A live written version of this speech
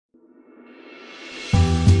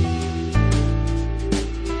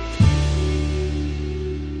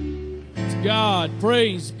God.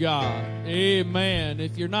 Praise God. Amen.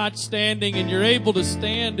 If you're not standing and you're able to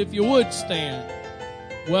stand, if you would stand.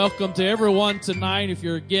 Welcome to everyone tonight. If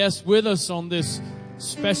you're a guest with us on this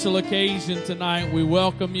special occasion tonight, we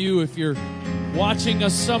welcome you. If you're watching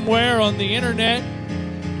us somewhere on the internet,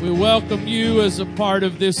 we welcome you as a part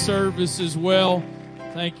of this service as well.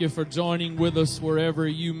 Thank you for joining with us wherever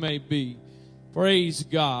you may be. Praise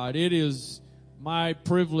God. It is my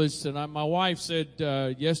privilege, and my wife said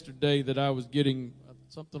yesterday that I was getting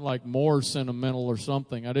something like more sentimental or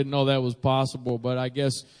something. I didn't know that was possible, but I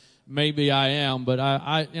guess maybe I am. But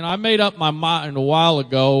I made up my mind a while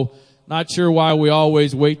ago. Not sure why we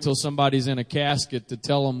always wait till somebody's in a casket to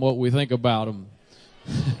tell them what we think about them.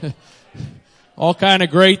 All kind of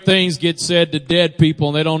great things get said to dead people,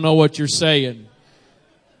 and they don't know what you're saying.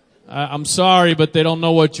 I'm sorry, but they don't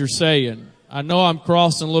know what you're saying. I know I'm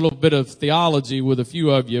crossing a little bit of theology with a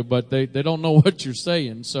few of you, but they don't know what you're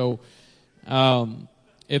saying. So,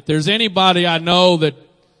 if there's anybody I know that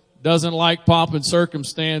doesn't like pomp and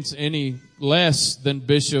circumstance any less than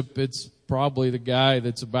Bishop, it's probably the guy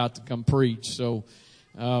that's about to come preach. So,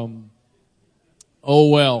 oh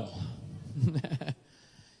well.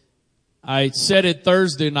 I said it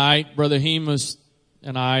Thursday night, Brother Hemus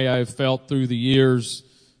and I felt through the years,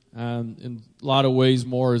 in a lot of ways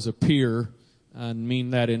more as a peer, and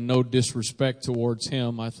mean that in no disrespect towards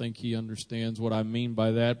him. I think he understands what I mean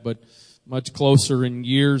by that, but much closer in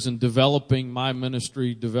years in developing my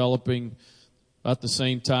ministry, developing about the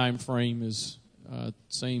same time frame as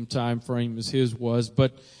his was.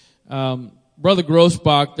 But Brother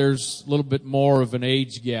Grosbach, there's a little bit more of an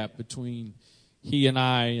age gap between he and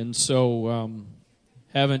I, and so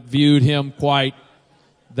haven't viewed him quite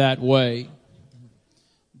that way.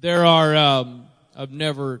 There are I've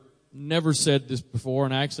never said this before,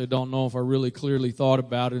 and I actually don't know if I really clearly thought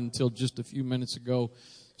about it until just a few minutes ago,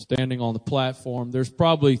 standing on the platform. There's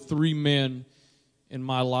probably 3 men in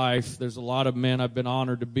my life. There's a lot of men I've been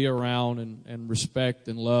honored to be around and respect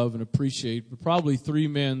and love and appreciate, but probably 3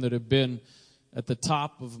 men that have been at the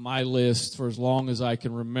top of my list for as long as I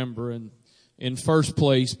can remember. And in first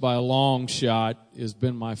place, by a long shot, has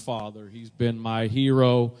been my father. He's been my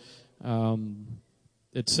hero,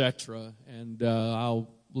 etc. And I'll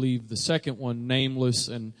leave the second one nameless.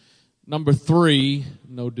 And number 3,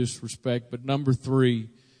 no disrespect, but number 3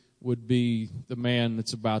 would be the man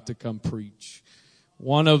that's about to come preach.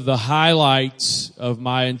 One of the highlights of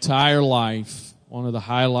my entire life was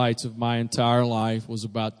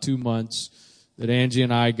about 2 months that Angie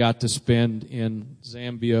and I got to spend in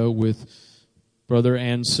Zambia with Brother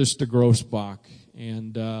and Sister Grosbach.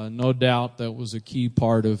 And no doubt that was a key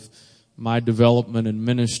part of my development and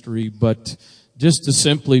ministry, but just to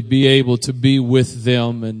simply be able to be with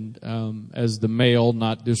them and as the male,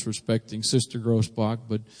 not disrespecting Sister Grosbach,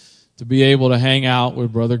 but to be able to hang out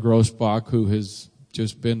with Brother Grosbach, who has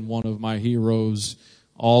just been one of my heroes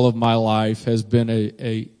all of my life, has been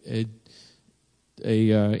a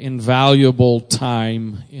invaluable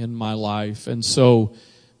time in my life. And so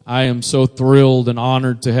I am so thrilled and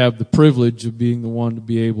honored to have the privilege of being the one to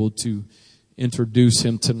be able to introduce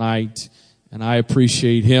him tonight. And I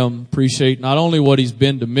appreciate him, appreciate not only what he's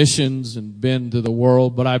been to missions and been to the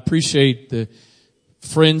world, but I appreciate the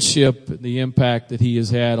friendship and the impact that he has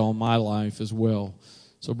had on my life as well.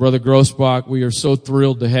 So Brother Grosbach, we are so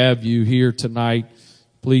thrilled to have you here tonight.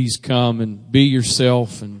 Please come and be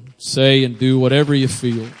yourself and say and do whatever you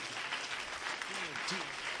feel.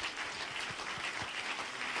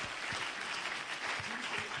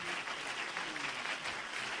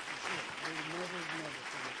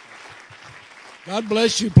 God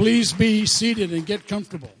bless you. Please be seated and get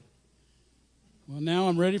comfortable. Well, now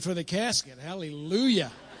I'm ready for the casket.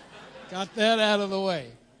 Hallelujah. Got that out of the way.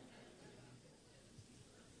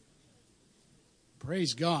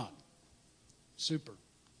 Praise God. Super.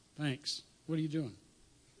 Thanks. What are you doing?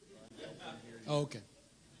 Oh, okay.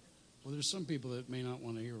 Well, there's some people that may not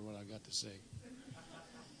want to hear what I got to say.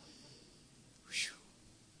 Whew.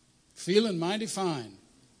 Feeling mighty fine.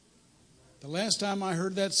 The last time I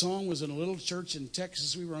heard that song was in a little church in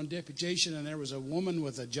Texas. We were on deputation, and there was a woman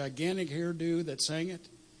with a gigantic hairdo that sang it.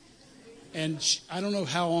 And I don't know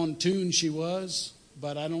how on tune she was,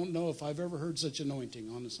 but I don't know if I've ever heard such anointing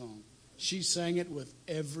on a song. She sang it with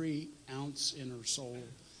every ounce in her soul,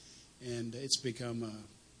 and it's become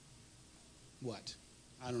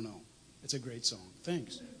I don't know. It's a great song.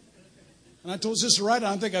 Thanks. And I told Sister Wright, I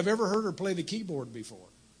don't think I've ever heard her play the keyboard before.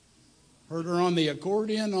 Heard her on the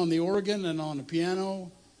accordion, on the organ, and on the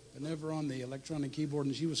piano, but never on the electronic keyboard,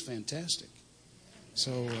 and she was fantastic.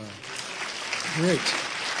 So, great.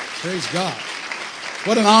 Praise God.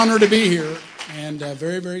 What an honor to be here. and a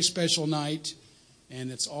very, very special night, and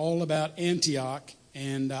it's all about Antioch.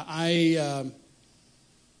 And I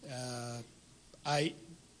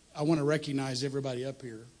want to recognize everybody up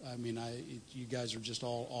here. I mean, you guys are just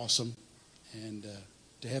all awesome, and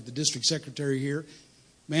to have the district secretary here,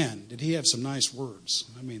 man, did he have some nice words?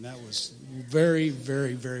 I mean, that was very,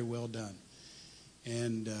 very, very well done.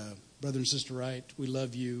 And Brother and Sister Wright, we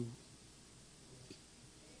love you.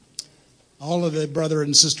 All of the Brother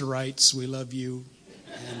and Sister Wrights, we love you.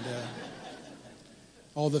 And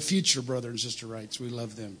all the future Brother and Sister Wrights, we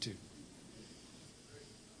love them too.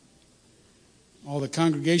 All the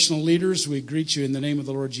congregational leaders, we greet you in the name of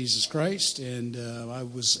the Lord Jesus Christ. And I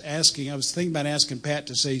was thinking about asking Pat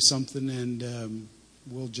to say something, and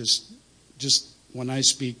we'll just when I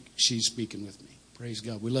speak, she's speaking with me. Praise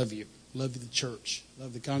God. We love you. Love the church.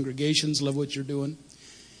 Love the congregations. Love what you're doing.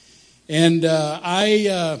 And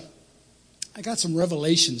I got some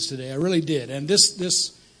revelations today. I really did. And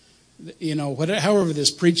this, however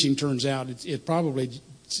this preaching turns out, it probably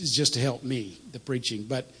is just to help me, the preaching.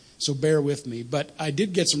 So bear with me. But I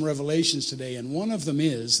did get some revelations today, and one of them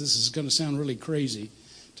is, this is going to sound really crazy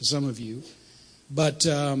to some of you, but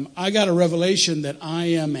I got a revelation that I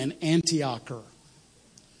am an Antiocher.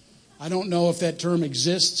 I don't know if that term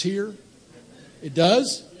exists here. It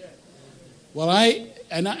does? Well, I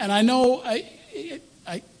know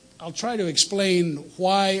I'll try to explain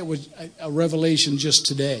why it was a revelation just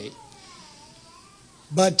today.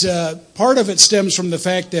 But part of it stems from the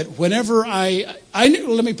fact that whenever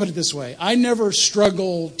let me put it this way. I never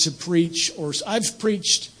struggle to preach, or I've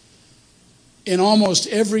preached in almost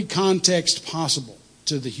every context possible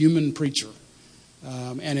to the human preacher.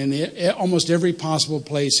 And in almost every possible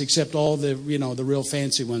place except all the real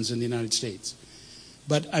fancy ones in the United States.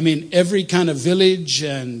 But I mean, every kind of village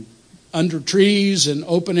and under trees and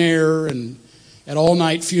open air and at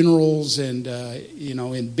all-night funerals and,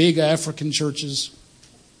 in big African churches,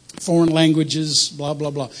 foreign languages, blah,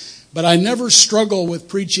 blah, blah. But I never struggle with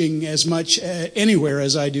preaching as much anywhere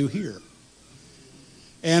as I do here.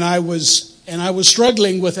 And I was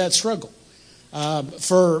struggling with that struggle.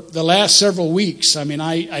 For the last several weeks. I mean,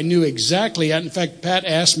 I knew exactly. In fact, Pat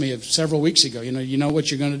asked me several weeks ago, you know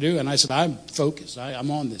what you're going to do? And I said, I'm focused.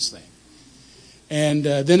 I'm on this thing. And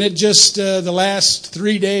then it just, the last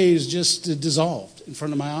 3 days just dissolved in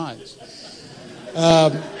front of my eyes.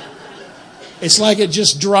 It's like it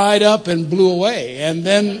just dried up and blew away. And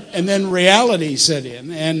then reality set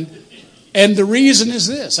in. And the reason is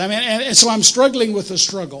this. I mean, and so I'm struggling with the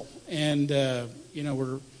struggle. And,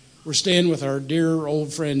 we're staying with our dear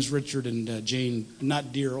old friends, Richard and Jane.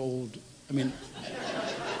 Not dear old, yeah,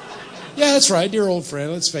 that's right, dear old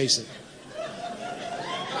friend, let's face it.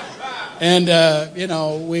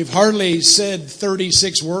 And, we've hardly said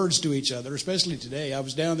 36 words to each other, especially today. I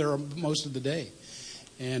was down there most of the day.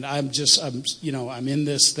 And I'm in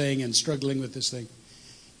this thing and struggling with this thing.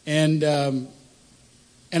 And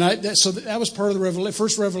so that was part of the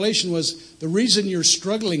first revelation was the reason you're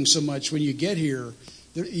struggling so much when you get here.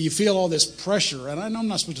 You feel all this pressure, and I know I'm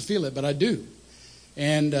not supposed to feel it, but I do.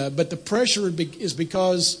 And but the pressure is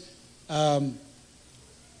because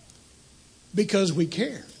we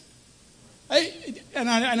care.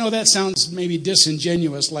 I know that sounds maybe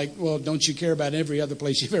disingenuous, like, well, don't you care about every other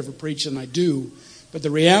place you've ever preached? And I do. But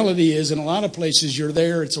the reality is, in a lot of places, you're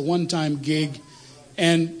there. It's a one-time gig,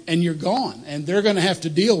 and you're gone, and they're going to have to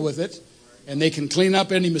deal with it. And they can clean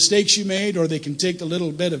up any mistakes you made, or they can take the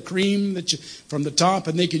little bit of cream from the top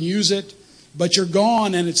and they can use it. But you're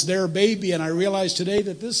gone, and it's their baby. And I realized today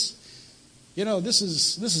that this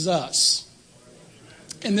is us.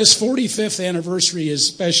 And this 45th anniversary is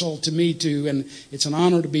special to me too, and it's an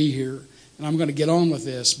honor to be here. And I'm going to get on with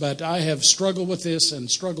this, but I have struggled with this and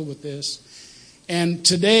struggled with this. And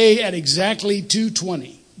today at exactly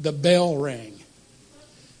 2:20, the bell rang.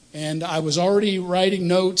 And I was already writing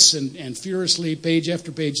notes and furiously page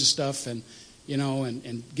after page of stuff and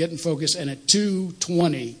getting focused. And at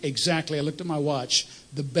 2:20 exactly, I looked at my watch,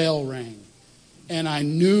 the bell rang. And I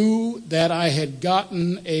knew that I had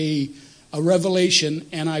gotten a revelation,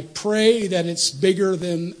 and I pray that it's bigger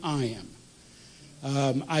than I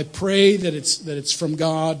am. I pray that it's from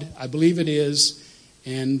God. I believe it is,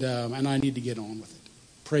 and I need to get on with it.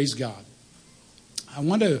 Praise God. I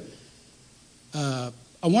want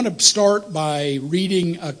to start by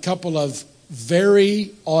reading a couple of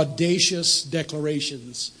very audacious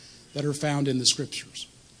declarations that are found in the Scriptures.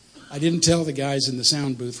 I didn't tell the guys in the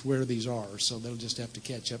sound booth where these are, so they'll just have to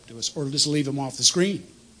catch up to us, or just leave them off the screen.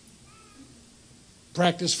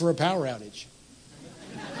 Practice for a power outage,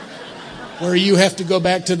 where you have to go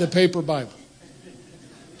back to the paper Bible.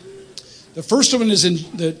 The first one is in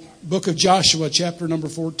book of Joshua, chapter number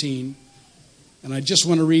 14. And I just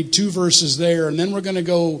want to read 2 verses there, and then we're going to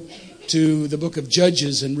go to the book of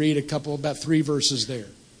Judges and read about 3 verses there.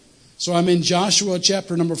 So I'm in Joshua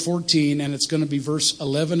chapter number 14, and it's going to be verse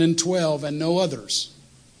 11 and 12 and no others.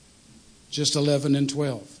 Just 11 and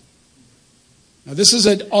 12. Now this is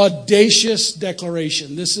an audacious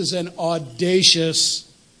declaration. This is an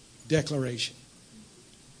audacious declaration.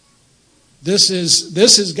 This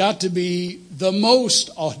has got to be the most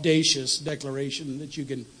audacious declaration that you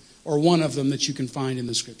can, or one of them that you can find in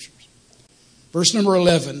the Scriptures. Verse number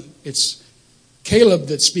 11, it's Caleb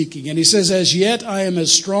that's speaking, and he says, "As yet I am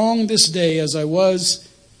as strong this day as I was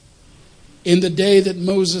in the day that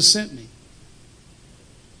Moses sent me."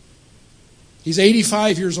 He's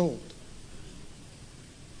 85 years old.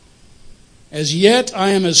 "As yet I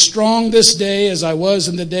am as strong this day as I was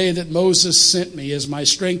in the day that Moses sent me. As my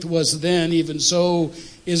strength was then, even so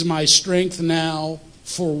is my strength now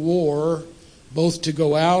for war, both to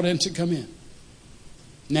go out and to come in.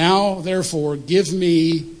 Now, therefore, give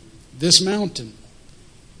me this mountain."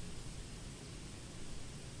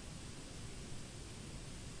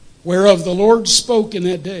 Whereof the Lord spoke in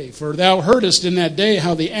that day. "For thou heardest in that day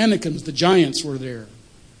how the Anakims, the giants, were there,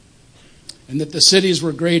 and that the cities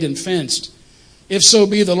were great and fenced. If so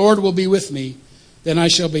be the Lord will be with me, then I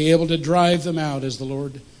shall be able to drive them out, as the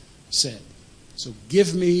Lord said. So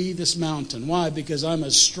give me this mountain." Why? Because I'm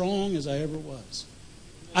as strong as I ever was.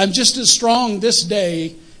 I'm just as strong this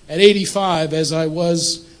day at 85 as I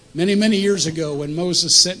was many, many years ago when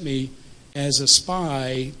Moses sent me as a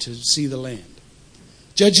spy to see the land.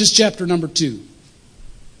 Judges chapter number 2.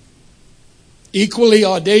 Equally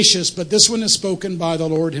audacious, but this one is spoken by the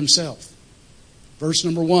Lord himself. Verse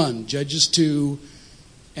number 1, Judges 2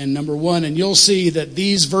 and number 1. And you'll see that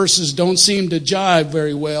these verses don't seem to jive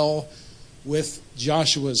very well with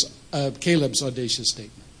Caleb's audacious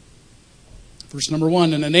statement. Verse number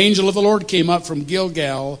 1, "And an angel of the Lord came up from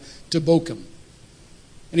Gilgal to Bochum.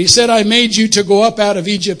 And he said, I made you to go up out of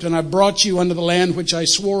Egypt, and I brought you unto the land which I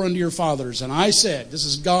swore unto your fathers. And I said," this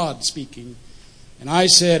is God speaking, "and I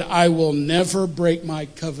said, I will never break my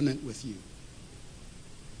covenant with you."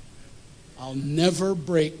 I'll never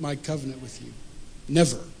break my covenant with you.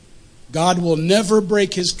 Never. God will never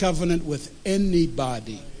break his covenant with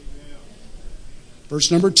anybody. Verse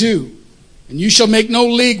number 2, "And you shall make no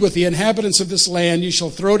league with the inhabitants of this land. You shall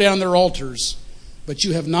throw down their altars, but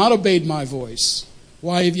you have not obeyed my voice.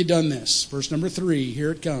 Why have you done this?" Verse number 3, here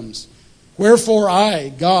it comes. "Wherefore I,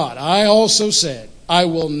 God, I also said, I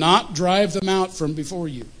will not drive them out from before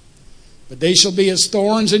you, but they shall be as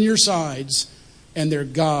thorns in your sides, and their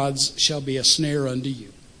gods shall be a snare unto you."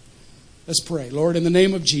 Let's pray. Lord, in the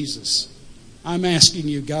name of Jesus, I'm asking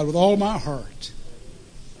you, God, with all my heart,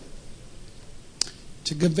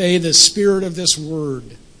 to convey the spirit of this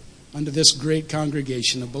word unto this great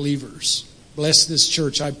congregation of believers. Bless this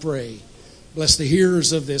church, I pray. Bless the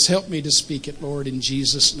hearers of this. Help me to speak it, Lord, in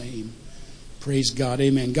Jesus' name. Praise God.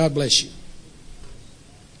 Amen. God bless you.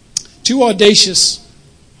 2 audacious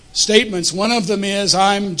statements. One of them is,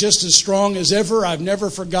 I'm just as strong as ever. I've never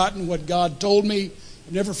forgotten what God told me.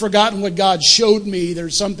 I've never forgotten what God showed me.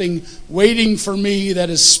 There's something waiting for me that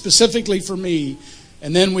is specifically for me.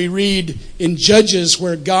 And then we read in Judges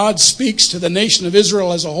where God speaks to the nation of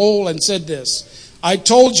Israel as a whole and said this, "I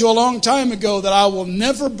told you a long time ago that I will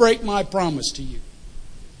never break my promise to you.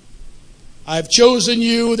 I've chosen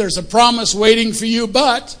you. There's a promise waiting for you,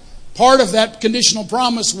 but part of that conditional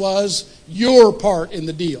promise was your part in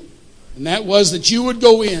the deal. And that was that you would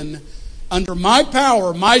go in under my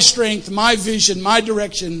power, my strength, my vision, my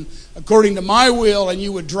direction, according to my will, and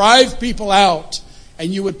you would drive people out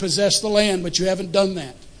and you would possess the land, but you haven't done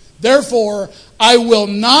that. Therefore, I will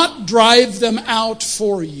not drive them out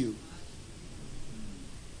for you."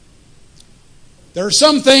 There are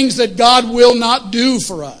some things that God will not do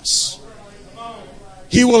for us.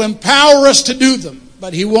 He will empower us to do them,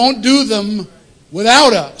 but he won't do them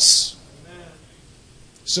without us.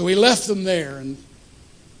 So he left them there. And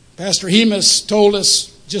Pastor Hemus told us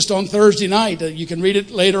just on Thursday night, you can read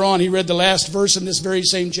it later on, he read the last verse in this very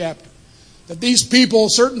same chapter, that these people,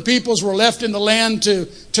 certain peoples, were left in the land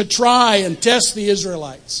to try and test the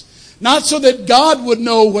Israelites. Not so that God would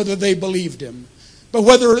know whether they believed him, but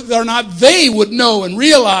whether or not they would know and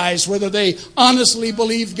realize whether they honestly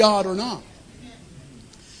believed God or not.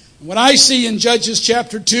 And what I see in Judges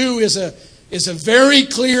chapter 2 is a very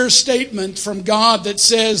clear statement from God that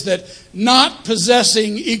says that not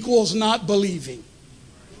possessing equals not believing.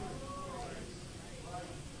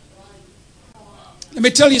 Let me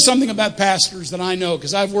tell you something about pastors that I know,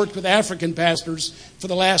 because I've worked with African pastors for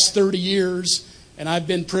the last 30 years, And I've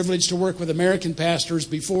been privileged to work with American pastors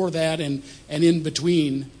before that and in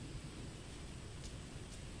between.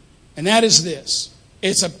 And that is this.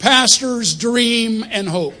 It's a pastor's dream and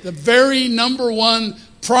hope. The very number one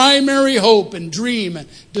primary hope and dream and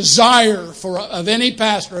desire of any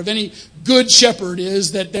pastor, of any good shepherd,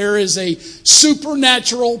 is that there is a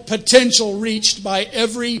supernatural potential reached by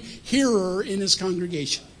every hearer in his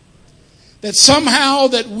congregation. That somehow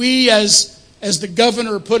that we, as the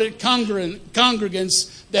governor put it,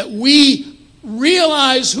 congregants, that we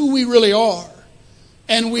realize who we really are.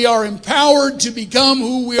 And we are empowered to become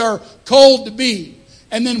who we are called to be.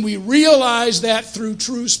 And then we realize that through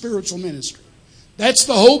true spiritual ministry. That's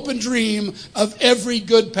the hope and dream of every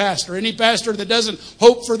good pastor. Any pastor that doesn't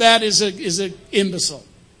hope for that is an imbecile.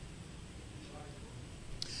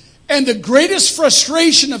 And the greatest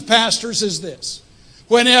frustration of pastors is this.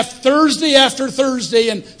 When Thursday after Thursday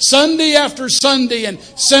and Sunday after Sunday and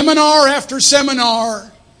seminar after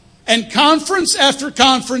seminar and conference after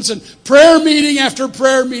conference and prayer meeting after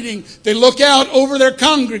prayer meeting, they look out over their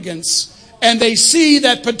congregants and they see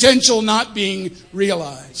that potential not being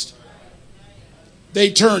realized.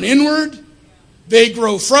 They turn inward. They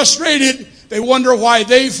grow frustrated. They wonder why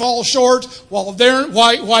they fall short,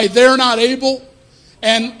 why they're not able.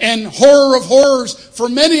 And horror of horrors, for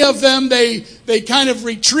many of them, they kind of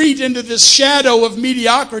retreat into this shadow of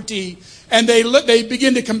mediocrity, and they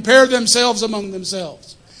begin to compare themselves among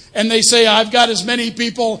themselves. And they say, I've got as many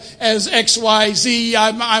people as XYZ,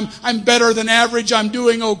 I'm better than average, I'm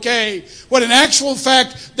doing okay. When in actual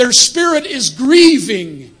fact, their spirit is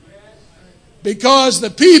grieving because the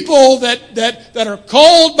people that are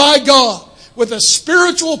called by God with a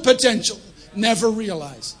spiritual potential never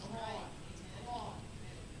realize it.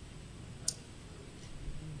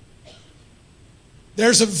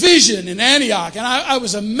 There's a vision in Antioch, and I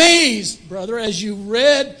was amazed, brother, as you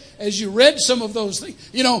read some of those things.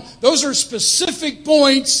 You know, those are specific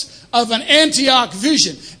points of an Antioch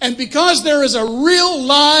vision. And because there is a real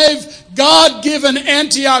live, God-given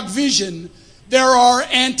Antioch vision, there are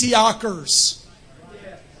Antiochers.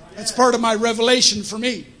 That's part of my revelation for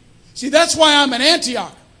me. See, that's why I'm an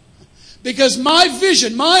Antioch. Because my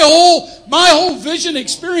vision, my whole vision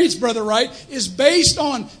experience, Brother Wright, is based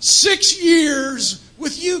on 6 years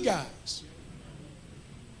with you guys.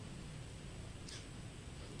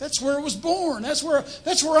 That's where it was born. That's where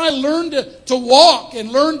I learned to walk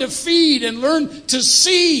and learn to feed and learn to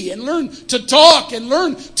see and learn to talk and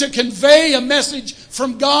learn to convey a message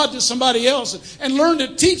from God to somebody else and learn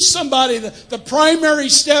to teach somebody the primary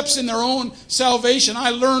steps in their own salvation. I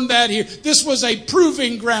learned that here. This was a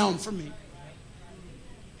proving ground for me.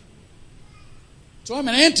 So I'm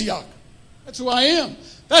an Antioch. That's who I am.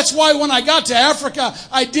 That's why when I got to Africa,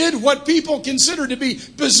 I did what people consider to be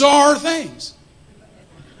bizarre things.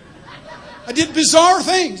 I did bizarre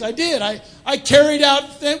things. I did. I carried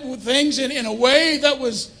out things in a way that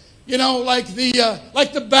was, like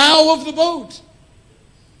the bow of the boat.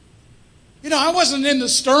 I wasn't in the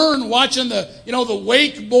stern watching the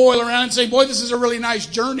wake boil around and saying, boy, this is a really nice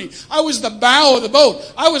journey. I was the bow of the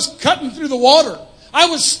boat. I was cutting through the water. I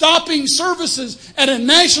was stopping services at a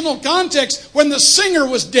national context when the singer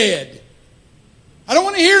was dead. I don't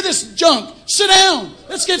want to hear this junk. Sit down.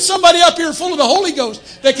 Let's get somebody up here full of the Holy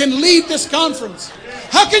Ghost that can lead this conference.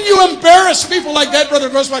 How can you embarrass people like that, Brother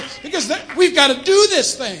Grosbach? Because we've got to do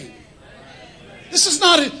this thing. This is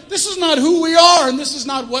not who we are, and this is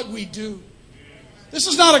not what we do. This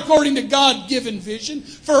is not according to God-given vision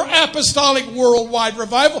for apostolic worldwide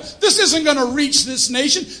revival. This isn't going to reach this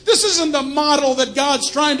nation. This isn't the model that God's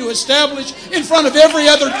trying to establish in front of every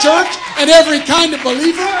other church and every kind of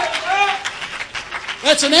believer.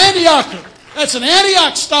 That's an Antiocher. That's an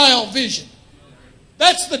Antioch-style vision.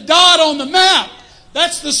 That's the dot on the map.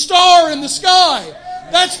 That's the star in the sky.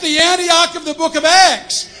 That's the Antioch of the book of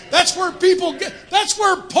Acts. That's where that's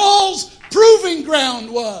where Paul's proving ground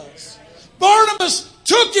was. Barnabas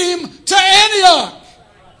took him to Antioch.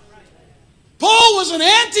 Paul was an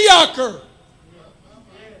Antiocher.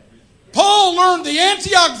 Paul learned the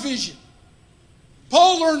Antioch vision.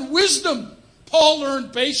 Paul learned wisdom. Paul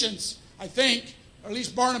learned patience, I think. Or at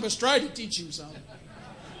least Barnabas tried to teach him some.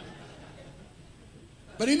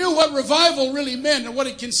 But he knew what revival really meant and what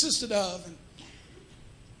it consisted of.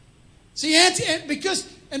 See,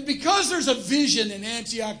 because there's a vision in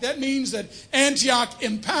Antioch, that means that Antioch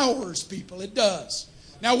empowers people. It does.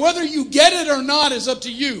 Now, whether you get it or not is up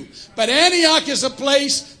to you. But Antioch is a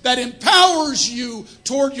place that empowers you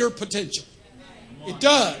toward your potential. It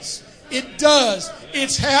does. It does.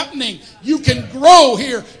 It's happening. You can grow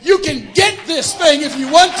here. You can get this thing if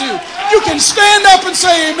you want to. You can stand up and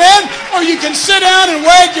say amen, or you can sit down and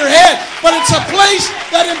wag your head. but it's a place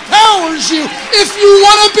that empowers you if you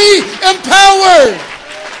want to be empowered.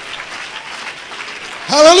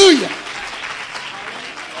 Hallelujah.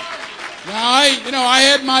 Now, I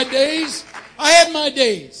had my days.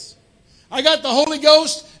 I got the Holy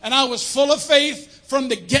Ghost, and I was full of faith from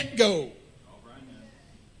the get-go.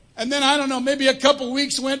 And then, I don't know, maybe a couple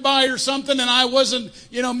weeks went by or something, and I wasn't,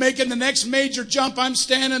 making the next major jump. I'm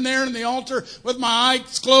standing there in the altar with my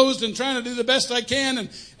eyes closed and trying to do the best I can,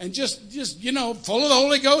 and just full of the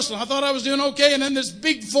Holy Ghost, and I thought I was doing okay. And then this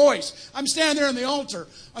big voice. I'm standing there in the altar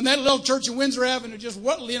on that little church in Windsor Avenue, just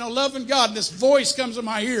loving God, and this voice comes in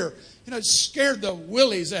my ear. It scared the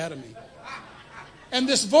willies out of me. And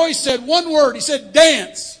this voice said one word. He said,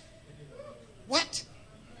 dance. What?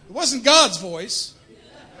 It wasn't God's voice.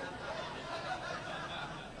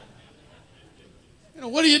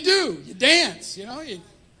 What do? You dance,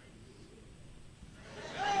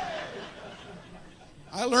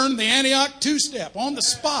 I learned the Antioch two-step on the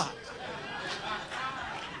spot.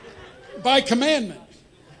 By commandment.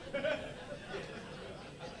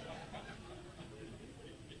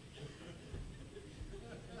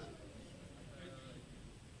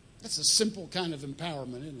 That's a simple kind of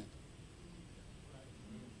empowerment, isn't it?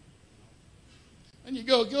 And you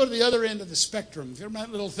go to the other end of the spectrum. If you're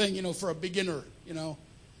that little thing, for a beginner,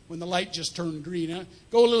 when the light just turned green.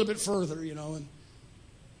 Go a little bit further, and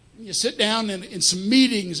you sit down in some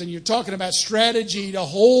meetings and you're talking about strategy to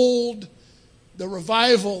hold the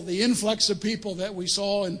revival, the influx of people that we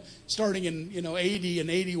saw starting in 80 and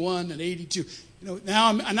 81 and 82. Now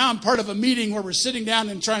I'm part of a meeting where we're sitting down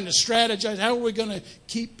and trying to strategize. How are we going to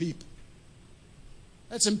keep people?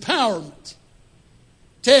 That's empowerment.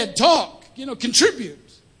 Ted, talk. Contribute.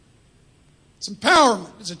 It's empowerment.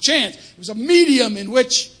 It's a chance. It was a medium in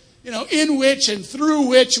which and through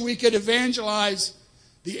which we could evangelize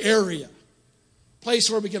the area. Place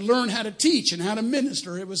where we could learn how to teach and how to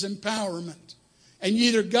minister. It was empowerment. And you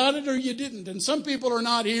either got it or you didn't. And some people are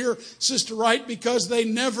not here, Sister Wright, because they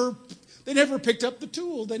never picked up the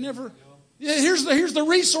tool. They never. Yeah, here's the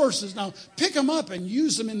resources. Now pick them up and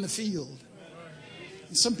use them in the field.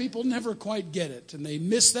 And some people never quite get it, and they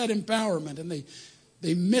miss that empowerment, and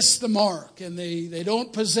they miss the mark, and they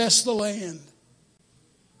don't possess the land.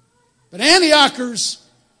 But Antiochers,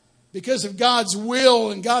 because of God's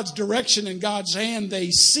will and God's direction and God's hand,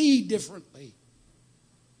 they see differently.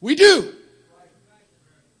 We do.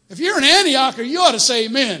 If you're an Antiocher, you ought to say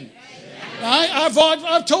amen. Now,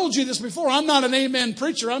 I've told you this before. I'm not an amen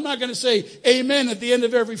preacher. I'm not going to say amen at the end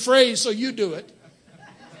of every phrase, so you do it.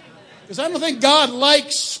 Because I don't think God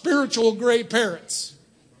likes spiritual gray parrots.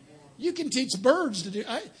 You can teach birds to do.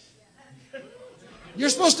 You're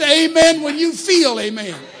supposed to amen when you feel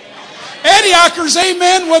amen. Antiochers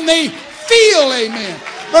amen when they feel amen.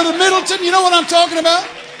 Brother Middleton, you know what I'm talking about?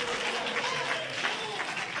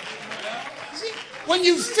 See, when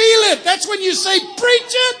you feel it, that's when you say,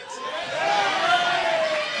 preach it.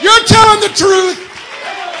 You're telling the truth.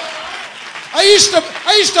 I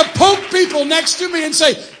used to poke people next to me and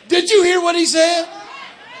say, did you hear what he said?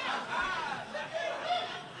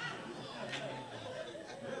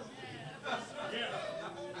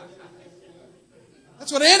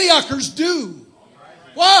 That's what Antiochers do.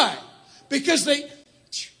 Why? Because they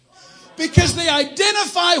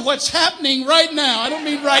identify what's happening right now. I don't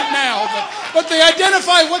mean right now, but they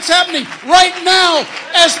identify what's happening right now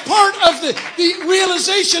as part of the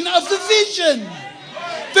realization of the vision.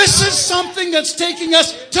 This is something that's taking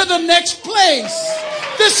us to the next place.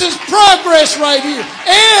 This is progress right here.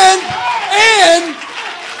 And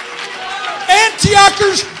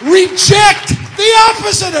Antiochers reject the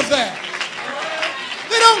opposite of that.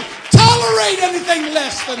 They don't tolerate anything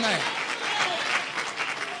less than that.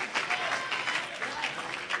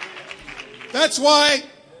 That's why,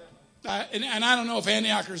 and I don't know if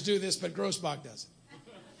Antiochers do this, but Grosbach does it.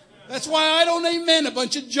 That's why I don't amen a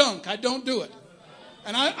bunch of junk. I don't do it.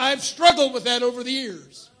 And I've struggled with that over the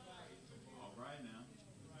years.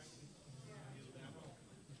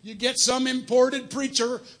 You get some imported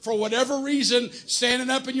preacher, for whatever reason, standing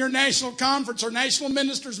up in your national conference or national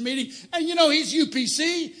ministers meeting, and he's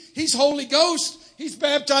UPC, he's Holy Ghost, he's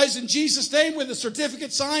baptized in Jesus' name with a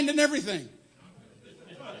certificate signed and everything.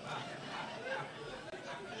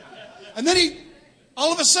 And then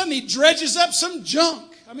all of a sudden he dredges up some junk.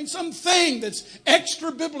 Something that's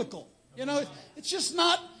extra biblical. It's just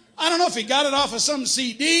not, I don't know if he got it off of some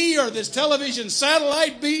CD or this television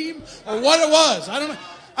satellite beam or what it was. I don't know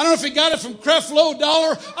if he got it from Creflo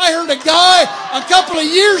Dollar. I heard a guy a couple of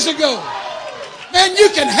years ago. Man, you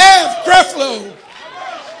can have Creflo.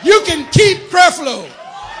 You can keep Creflo.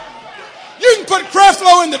 You can put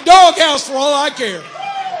Creflo in the doghouse for all I care.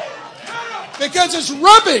 Because it's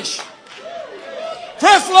rubbish.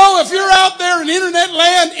 Creflo, if you're out there in internet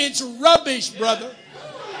land, it's rubbish, brother.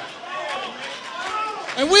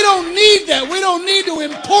 And we don't need that. We don't need to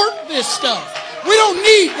import this stuff. We don't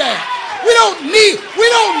need that. We don't need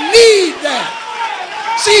that.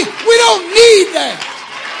 See, we don't need that.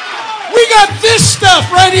 We got this stuff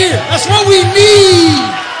right here. That's what we need.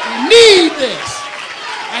 We need this.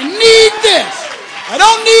 I need this. I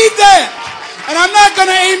don't need that. And I'm not going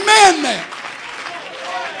to amen that.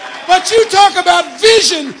 But you talk about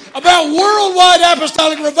vision, about worldwide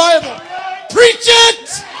apostolic revival. Preach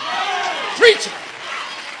it! Preach it.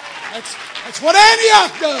 That's what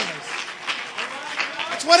Antioch does.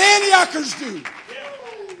 That's what Antiochers do.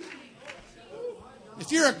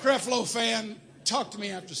 If you're a Creflo fan, talk to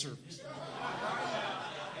me after service.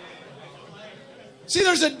 See,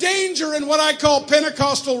 there's a danger in what I call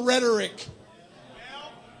Pentecostal rhetoric.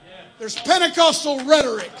 There's Pentecostal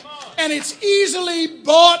rhetoric. And it's easily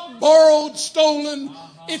bought, borrowed, stolen.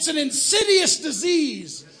 It's an insidious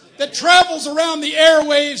disease that travels around the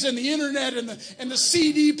airwaves and the internet and the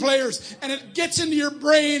CD players. And it gets into your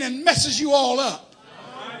brain and messes you all up.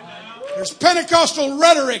 There's Pentecostal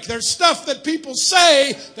rhetoric. There's stuff that people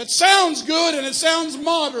say that sounds good and it sounds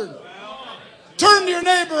modern. Turn to your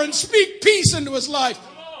neighbor and speak peace into his life.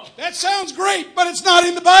 That sounds great, but it's not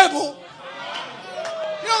in the Bible.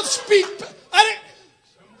 You don't speak.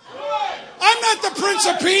 I'm not the Prince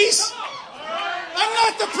of Peace. I'm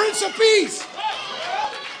not the Prince of Peace.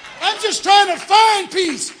 I'm just trying to find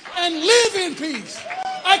peace and live in peace.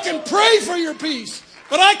 I can pray for your peace,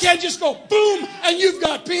 but I can't just go boom and you've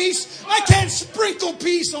got peace. I can't sprinkle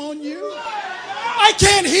peace on you. I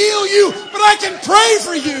can't heal you, but I can pray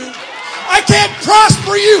for you. I can't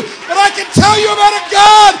prosper you, but I can tell you about a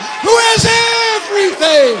God who has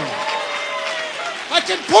everything. I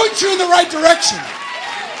can point you in the right direction.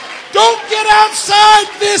 Don't get outside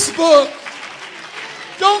this book.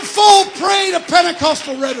 Don't fall prey to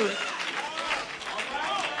Pentecostal rhetoric.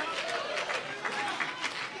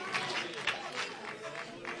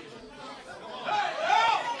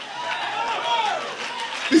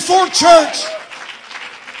 Before church,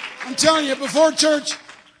 I'm telling you, before church,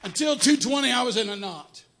 until 2:20, I was in a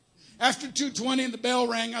knot. After 2:20 and the bell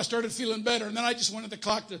rang, I started feeling better. And then I just wanted the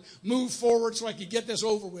clock to move forward so I could get this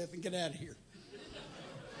over with and get out of here.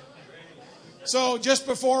 So just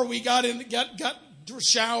before we got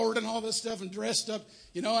showered and all this stuff and dressed up,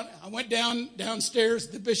 you know, I went downstairs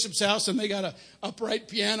to the bishop's house and they got an upright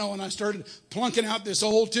piano and I started plunking out this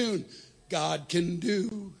old tune. God can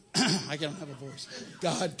do, I don't have a voice.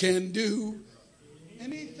 God can do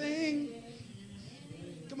anything.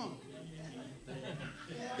 Come on.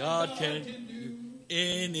 God can do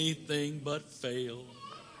anything but fail.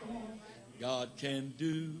 God can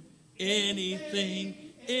do anything.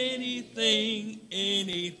 Anything.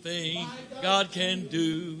 God can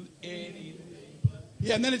do anything.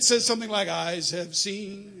 Yeah, and then it says something like, eyes have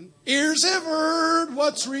seen, ears have heard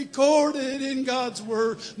what's recorded in God's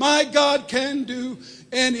word. My God can do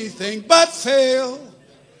anything but fail.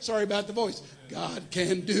 Sorry about the voice. God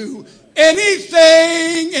can do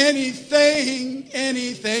anything.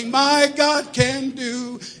 My God can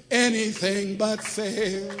do anything but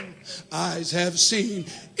fail. Eyes have seen,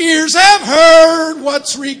 ears have heard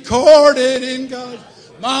what's recorded in God.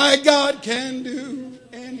 My God can do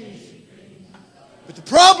anything. But the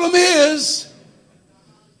problem is,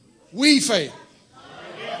 we fail.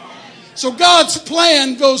 So God's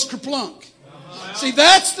plan goes kerplunk. See,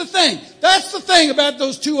 that's the thing. That's the thing about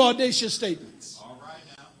those two audacious statements.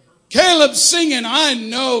 Caleb's singing, I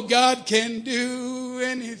know God can do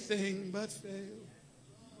anything but fail.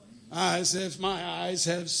 My eyes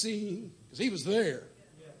have seen, because he was there.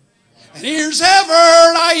 And ears have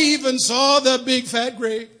heard, I even saw the big fat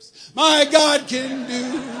grapes. My God can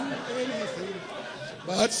do anything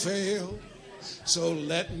but fail. So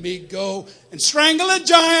let me go and strangle a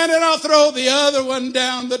giant and I'll throw the other one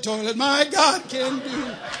down the toilet. My God can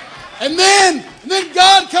do. And then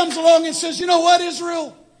God comes along and says, you know what,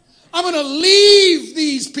 Israel? I'm going to leave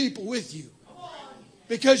these people with you.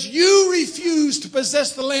 Because you refuse to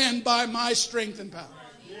possess the land by my strength and power.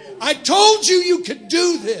 I told you could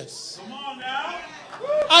do this. Come on now.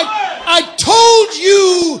 I told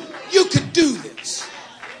you could do this.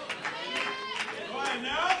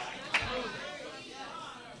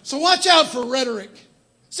 So watch out for rhetoric.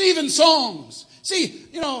 See, even songs. See,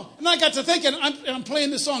 you know, and I got to thinking, I'm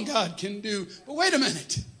playing this song, God can do. But wait a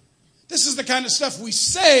minute. This is the kind of stuff we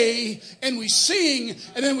say and we sing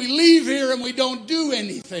and then we leave here and we don't do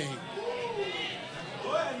anything.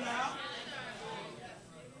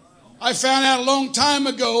 I found out a long time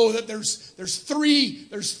ago that there's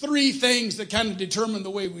three things that kind of determine the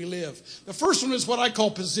way we live. The first one is what I call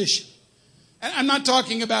position. And I'm not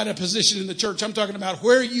talking about a position in the church. I'm talking about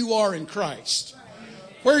where you are in Christ.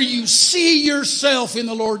 Where you see yourself in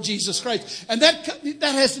the Lord Jesus Christ. And that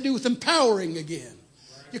has to do with empowering again.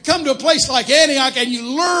 You come to a place like Antioch and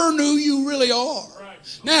you learn who you really are.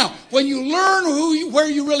 Now, when you learn where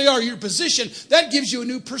you really are, your position, that gives you a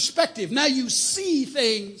new perspective. Now you see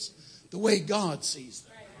things the way God sees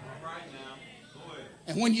them.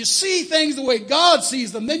 And when you see things the way God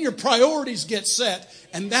sees them, then your priorities get set.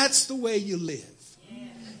 And that's the way you live.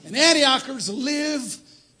 And Antiochers live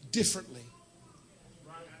differently.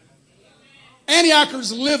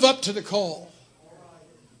 Antiochers live up to the call.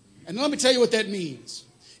 And let me tell you what that means.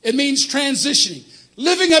 It means transitioning.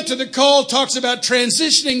 Living up to the call talks about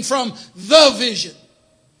transitioning from the vision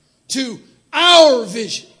to our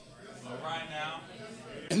vision.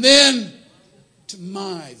 And then to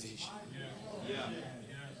my vision.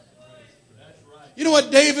 You know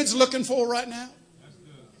what David's looking for right now?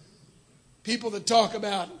 People that talk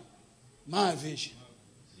about my vision,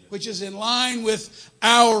 which is in line with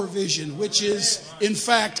our vision, which is, in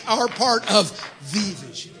fact, our part of the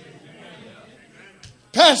vision.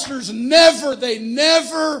 Pastors never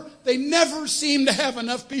seem to have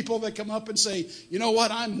enough people that come up and say, you know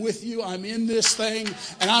what, I'm with you, I'm in this thing,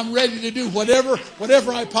 and I'm ready to do whatever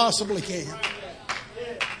I possibly can.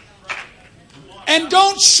 And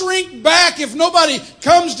don't shrink back if nobody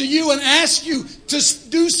comes to you and asks you to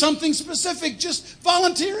do something specific. Just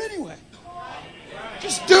volunteer anyway.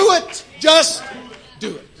 Just do it. Just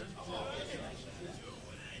do it.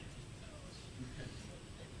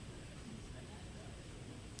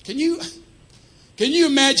 Can you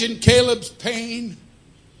imagine Caleb's pain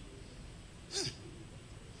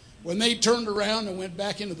when they turned around and went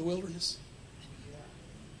back into the wilderness?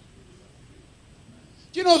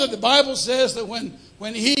 Do you know that the Bible says that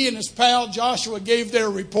when he and his pal Joshua gave their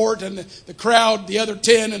report and the crowd, the other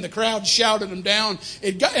 10 and the crowd shouted them down,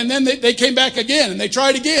 and then they came back again and they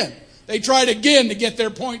tried again. They tried again to get their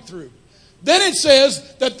point through. Then it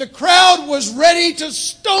says that the crowd was ready to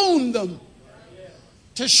stone them,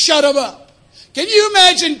 to shut them up. Can you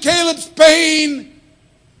imagine Caleb's pain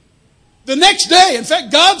the next day? In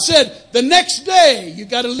fact, God said, the next day, you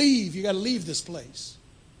got to leave. You got to leave this place.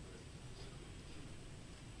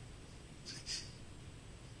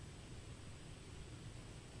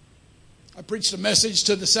 I preached a message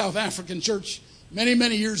to the South African church many,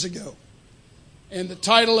 many years ago. And the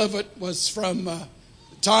title of it was from the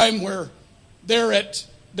time where they're at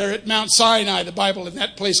Mount Sinai. The Bible in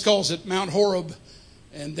that place calls it Mount Horeb.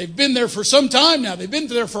 And they've been there for some time now. They've been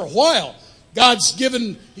there for a while. God's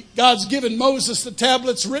given Moses the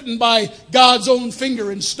tablets written by God's own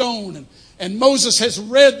finger in stone. And Moses has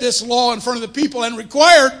read this law in front of the people and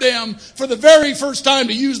required them for the very first time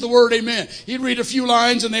to use the word amen. He'd read a few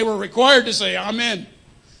lines and they were required to say amen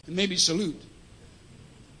and maybe salute.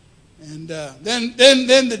 And then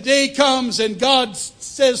the day comes and God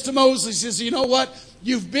says to Moses, he says, you know what?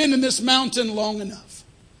 You've been in this mountain long enough.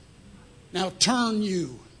 Now turn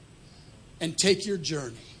you and take your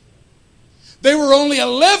journey. They were only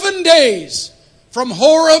 11 days from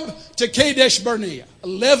Horeb to Kadesh Barnea.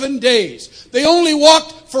 11 days. They only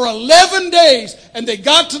walked for 11 days and they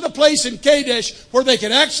got to the place in Kadesh where they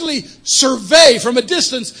could actually survey from a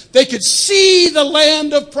distance. They could see the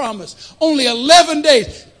land of promise. Only 11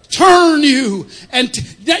 days. Turn you. And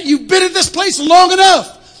you've been at this place long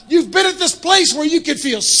enough. You've been at this place where you could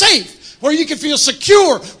feel safe. Where you could feel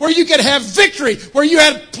secure, where you could have victory, where you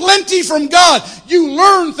had plenty from God. You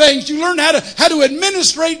learned things. You learned how to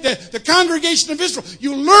administrate the congregation of Israel.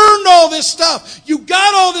 You learned all this stuff. You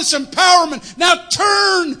got all this empowerment. Now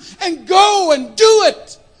turn and go and do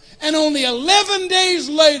it. And only 11 days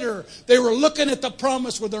later, they were looking at the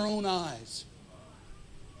promise with their own eyes.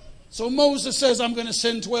 So Moses says, I'm going to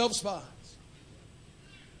send 12 spies.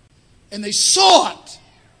 And they saw it.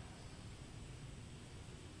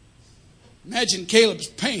 Imagine Caleb's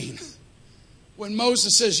pain when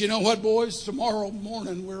Moses says, you know what, boys, tomorrow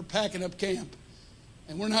morning we're packing up camp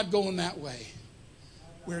and we're not going that way.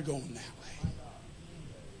 We're going that way.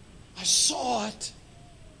 I saw it.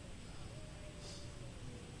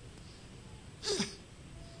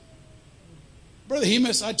 Brother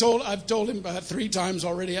Hemus, I've told him about 3 times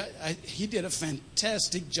already. He did a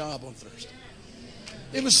fantastic job on Thursday.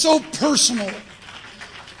 It was so personal.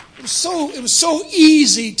 It was so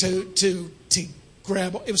easy to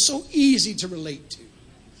grab. It was so easy to relate to.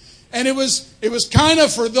 And it was kind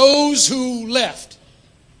of for those who left.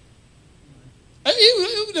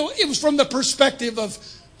 It was from the perspective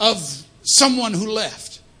of someone who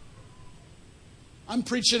left. I'm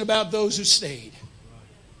preaching about those who stayed.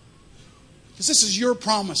 Because this is your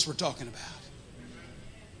promise we're talking about.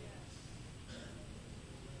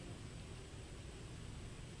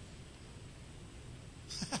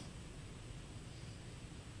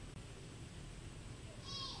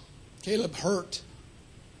 Caleb hurt.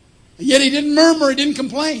 And yet he didn't murmur, he didn't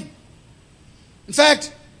complain. In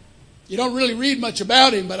fact, you don't really read much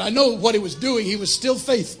about him, but I know what he was doing. He was still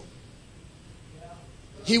faithful.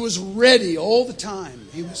 He was ready all the time.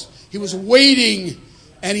 He was waiting,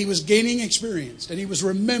 and he was gaining experience. And he was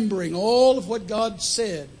remembering all of what God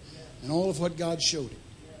said and all of what God showed him.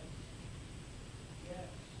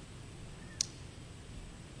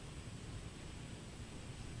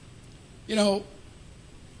 You know,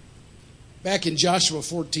 back in Joshua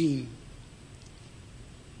 14,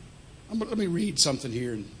 let me read something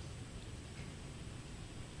here.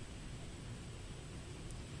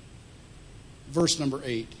 Verse number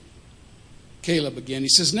 8. Caleb again. He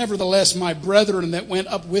says, "Nevertheless, my brethren that went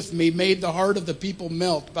up with me made the heart of the people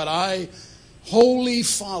melt, but I wholly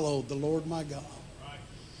followed the Lord my God."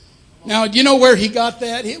 Now, do you know where he got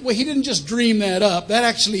that? He didn't just dream that up. That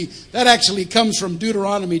actually comes from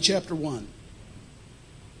Deuteronomy chapter 1.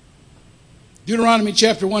 Deuteronomy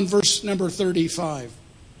chapter 1, verse number 35.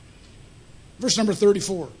 Verse number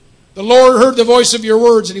 34. "The Lord heard the voice of your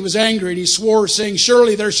words, and he was angry, and he swore, saying,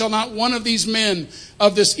 Surely there shall not one of these men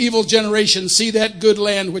of this evil generation see that good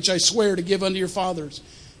land which I swear to give unto your fathers,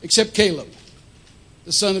 except Caleb,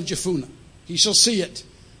 the son of Jephunneh. He shall see it.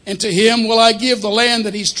 And to him will I give the land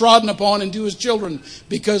that he's trodden upon, and to his children,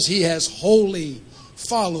 because he has wholly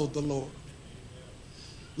followed the Lord."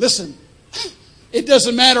 Listen, it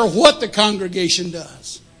doesn't matter what the congregation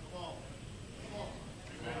does.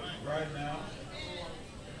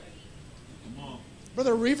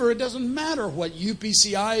 Brother Reaver, it doesn't matter what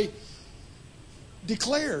UPCI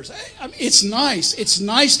declares. I mean, it's nice. It's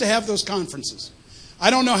nice to have those conferences. I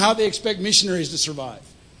don't know how they expect missionaries to survive.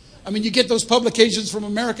 I mean, you get those publications from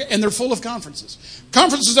America, and they're full of conferences.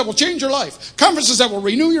 Conferences that will change your life. Conferences that will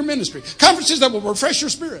renew your ministry. Conferences that will refresh your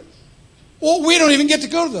spirit. Well, we don't even get to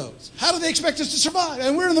go to those. How do they expect us to survive?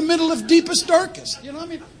 And we're in the middle of deepest, darkest. You know what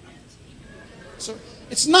I mean? So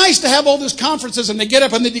it's nice to have all those conferences, and they get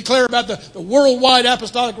up and they declare about the worldwide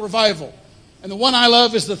apostolic revival. And the one I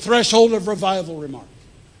love is the threshold of revival remark.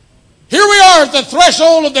 Here we are at the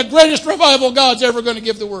threshold of the greatest revival God's ever going to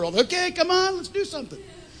give the world. Okay, come on, let's do something.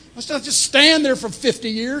 Let's not just stand there for 50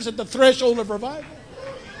 years at the threshold of revival.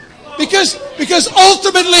 Because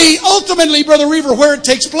ultimately, Brother Reaver, where it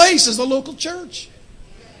takes place is the local church.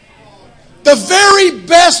 The very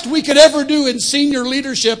best we could ever do in senior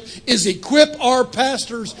leadership is equip our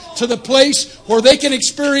pastors to the place where they can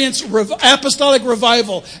experience apostolic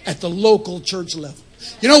revival at the local church level.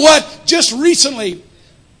 You know what? Just recently,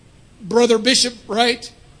 Brother Bishop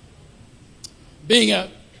Wright, being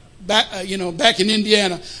back in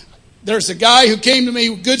Indiana, there's a guy who came to me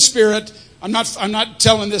with good spirit. I'm not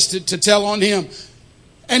telling this to tell on him.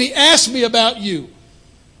 And he asked me about you,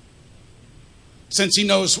 since he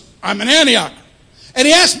knows I'm an Antioch. And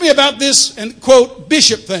he asked me about this, and quote,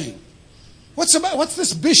 bishop thing. What's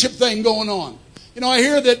this bishop thing going on? You know, I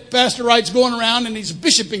hear that Pastor Wright's going around and he's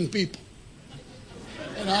bishoping people.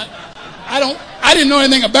 And I didn't know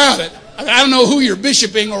anything about it. I don't know who you're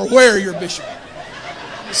bishoping or where you're bishoping.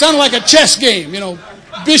 It sounded like a chess game,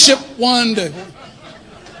 Bishop 1 to...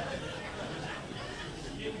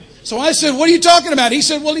 So I said, "What are you talking about?" He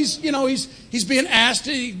said, "Well, he's being asked.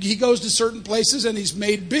 He goes to certain places and he's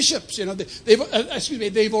made bishops. He's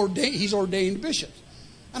ordained bishops."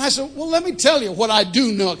 And I said, "Well, let me tell you what I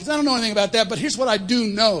do know, because I don't know anything about that. But here's what I do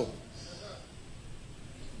know."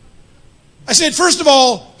 I said, "First of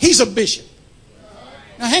all, he's a bishop."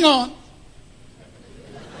 Now, hang on.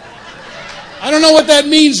 I don't know what that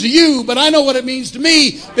means to you, but I know what it means to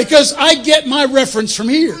me, because I get my reference from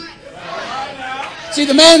here. See,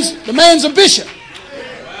 the man's a bishop.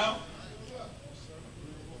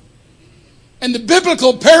 And the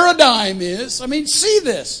biblical paradigm is, see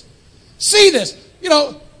this. It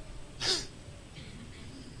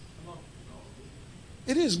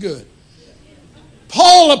is good.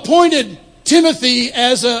 Paul appointed Timothy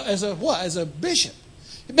as a bishop.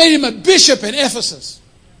 He made him a bishop in Ephesus.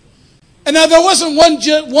 And now there wasn't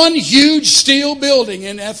one huge steel building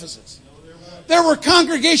in Ephesus. There were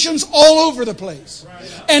congregations all over the place.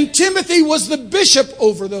 And Timothy was the bishop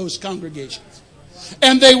over those congregations.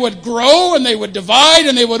 And they would grow and they would divide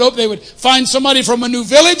and they would find somebody from a new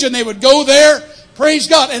village and they would go there. Praise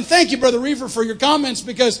God. And thank you, Brother Reaver, for your comments,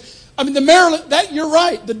 because, the Maryland, you're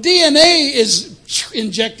right. The DNA is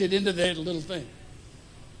injected into that little thing.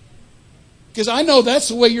 Because I know that's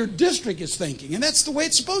the way your district is thinking, and that's the way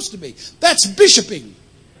it's supposed to be. That's bishoping.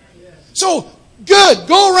 So, good.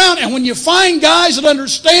 Go around, and when you find guys that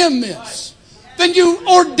understand this, then you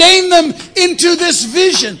ordain them into this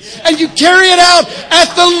vision, and you carry it out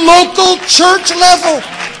at the local church level.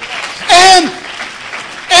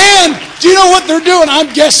 And do you know what they're doing?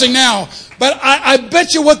 I'm guessing now, but I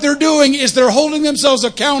bet you what they're doing is they're holding themselves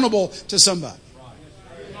accountable to somebody.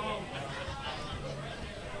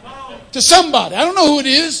 To somebody. I don't know who it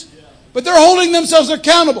is, but they're holding themselves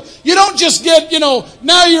accountable. You don't just get,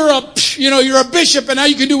 now you're a bishop and now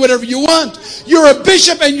you can do whatever you want. You're a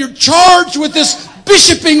bishop and you're charged with this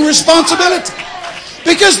bishoping responsibility.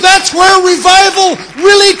 Because that's where revival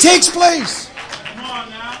really takes place.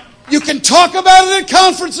 You can talk about it at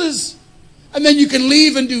conferences and then you can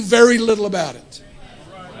leave and do very little about it.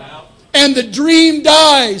 And the dream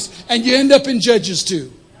dies and you end up in Judges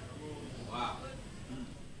 2.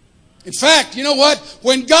 In fact, you know what?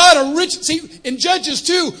 When God in Judges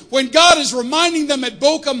 2, when God is reminding them at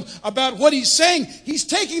Bochum about what He's saying, He's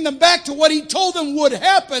taking them back to what He told them would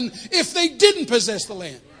happen if they didn't possess the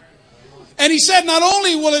land. And He said, not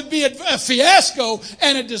only will it be a fiasco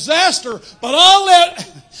and a disaster, but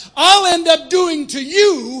I'll end up doing to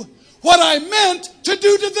you what I meant to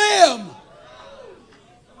do to them.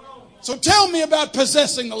 So tell me about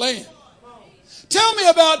possessing the land. Tell me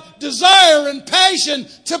about desire and passion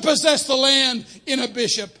to possess the land in a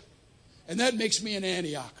bishop. And that makes me an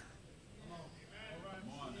Antiocher.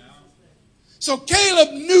 So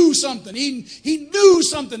Caleb knew something. He knew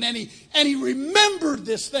something and he remembered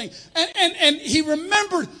this thing. And he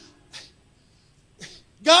remembered,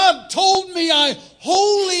 God told me I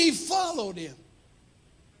wholly followed Him.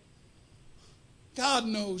 God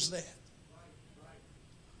knows that.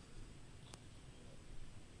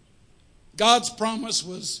 God's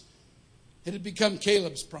promise it had become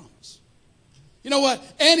Caleb's promise. You know what?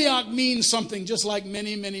 Antioch means something just like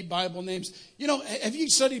many, many Bible names. Have you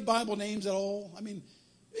studied Bible names at all? I mean,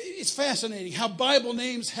 it's fascinating how Bible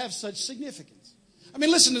names have such significance. I mean,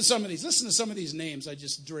 listen to some of these. Listen to some of these names I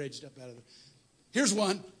just dredged up out of it. Here's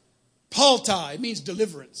one. Paltai. It means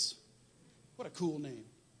deliverance. What a cool name.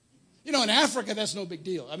 In Africa, that's no big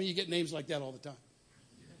deal. I mean, you get names like that all the time.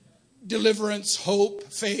 Deliverance,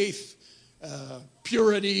 hope, faith.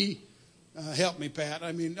 Purity, help me, Pat.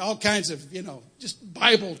 I mean, all kinds of, just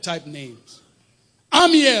Bible type names.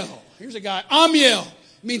 Amiel, here's a guy. Amiel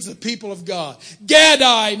means the people of God.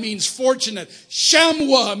 Gadai means fortunate.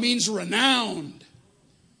 Shamwa means renowned.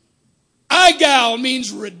 Igal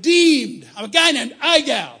means redeemed. I'm a guy named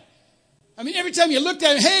Igal. I mean, every time you looked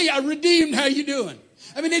at him, hey, I redeemed, how you doing?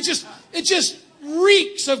 I mean, it just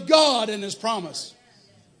reeks of God and His promise.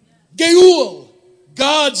 Geul,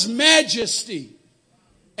 God's majesty.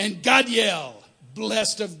 And Gadiel,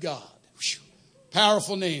 blessed of God. Whew.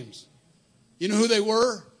 Powerful names. You know who they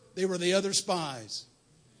were? They were the other spies.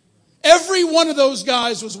 Every one of those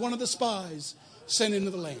guys was one of the spies sent into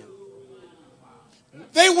the land.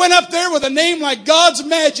 They went up there with a name like God's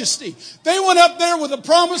majesty. They went up there with a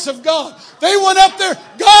promise of God. They went up there.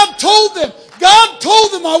 God told them,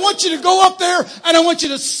 I want you to go up there and I want you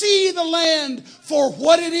to see the land for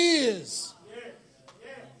what it is.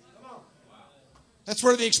 That's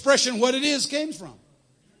where the expression what it is came from.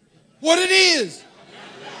 What it is.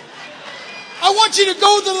 I want you to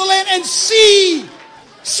go to the land and see.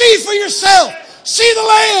 See for yourself. See the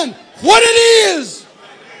land. What it is.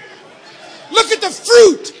 Look at the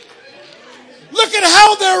fruit. Look at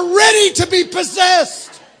how they're ready to be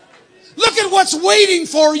possessed. Look at what's waiting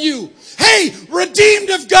for you. Hey, redeemed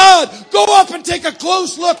of God, go up and take a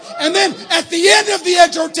close look. And then at the end of the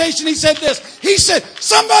exhortation, he said this. He said,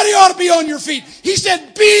 somebody ought to be on your feet. He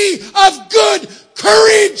said, be of good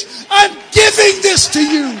courage. I'm giving this to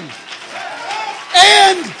you.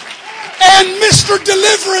 And Mr.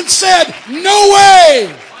 Deliverance said, no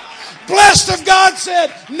way. Blessed of God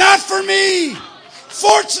said, not for me.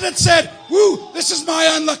 Fortunate said, whoo, this is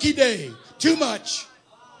my unlucky day. Too much.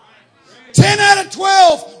 10 out of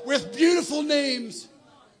 12 with beautiful names.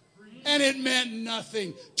 And it meant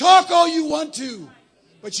nothing. Talk all you want to,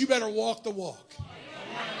 but you better walk the walk.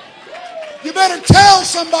 You better tell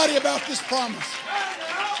somebody about this promise.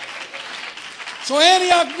 So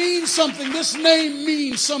Antioch means something. This name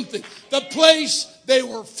means something. The place they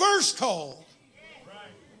were first called.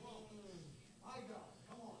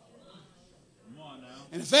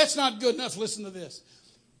 And if that's not good enough, listen to this.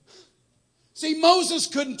 See, Moses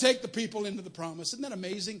couldn't take the people into the promise. Isn't that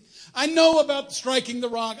amazing? I know about striking the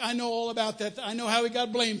rock. I know all about that. I know how he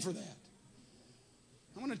got blamed for that.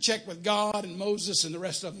 I want to check with God and Moses and the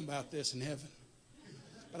rest of them about this in heaven.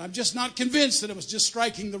 But I'm just not convinced that it was just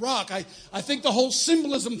striking the rock. I think the whole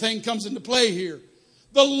symbolism thing comes into play here.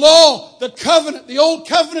 The law, the covenant, the old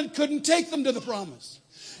covenant couldn't take them to the promise.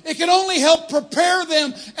 It can only help prepare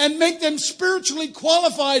them and make them spiritually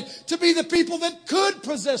qualified to be the people that could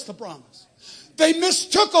possess the promise. They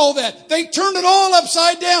mistook all that. They turned it all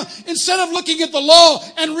upside down. Instead of looking at the law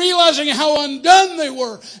and realizing how undone they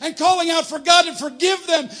were and calling out for God to forgive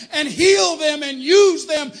them and heal them and use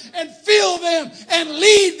them and fill them and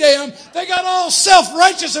lead them, they got all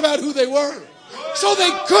self-righteous about who they were. So they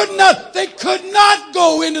could not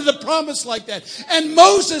go into the promise like that. And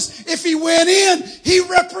Moses, if he went in, he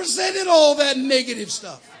represented all that negative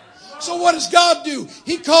stuff. So what does God do?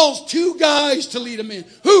 He calls two guys to lead them in.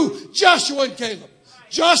 Who? Joshua and Caleb.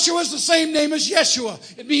 Joshua is the same name as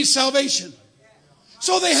Yeshua. It means salvation.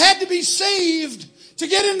 So they had to be saved. To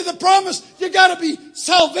get into the promise, you got to be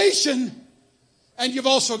salvation. And you've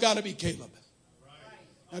also got to be Caleb.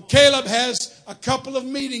 Now, Caleb has a couple of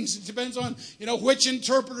meanings. It depends on, which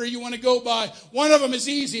interpreter you want to go by. One of them is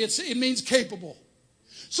easy. It means capable.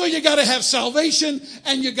 So you got to have salvation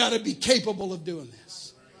and you got to be capable of doing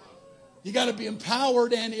this. You got to be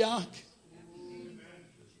empowered, Antioch.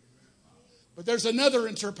 But there's another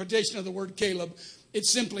interpretation of the word Caleb. It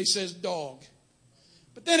simply says dog.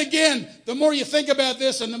 But then again, the more you think about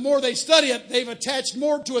this and the more they study it, they've attached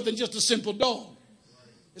more to it than just a simple dog.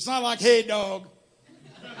 It's not like, hey, dog.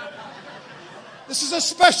 This is a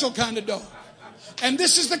special kind of dog. And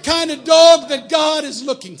this is the kind of dog that God is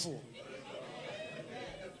looking for.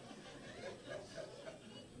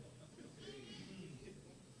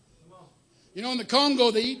 In the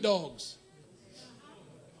Congo, they eat dogs.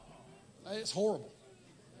 It's horrible.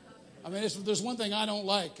 I mean, there's one thing I don't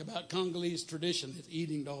like about Congolese tradition, it's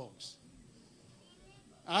eating dogs.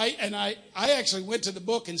 I actually went to the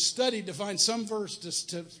book and studied to find some verse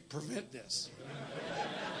to prevent this.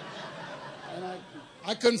 And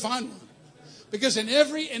I couldn't find one. Because in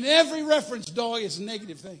every reference, dog is a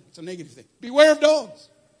negative thing. It's a negative thing. Beware of dogs.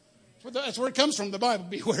 That's where it comes from, the Bible.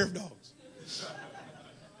 Beware of dogs.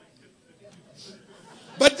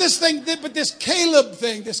 But this Caleb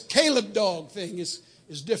thing, this Caleb dog thing is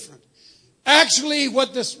different. Actually,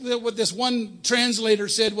 what this one translator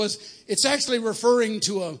said was, it's actually referring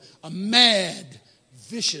to a mad,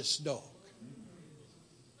 vicious dog.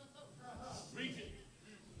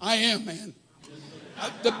 I am, man.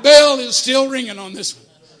 The bell is still ringing on this one.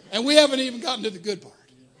 And we haven't even gotten to the good part.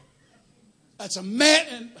 That's a mad,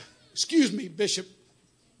 and excuse me, Bishop,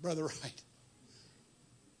 Brother Wright.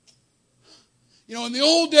 In the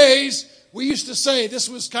old days, we used to say this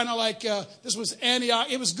was kind of like, this was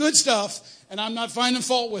Antioch. It was good stuff, and I'm not finding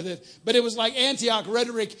fault with it. But it was like Antioch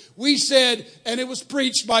rhetoric. We said, and it was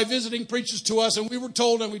preached by visiting preachers to us, and we were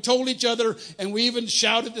told, and we told each other, and we even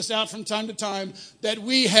shouted this out from time to time, that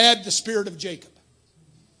we had the spirit of Jacob.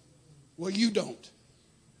 Well, you don't.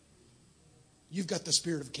 You've got the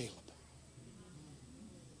spirit of Caleb.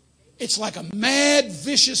 It's like a mad,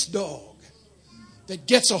 vicious dog that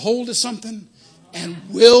gets a hold of something and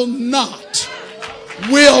will not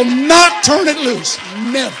turn it loose.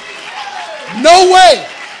 Never. No way.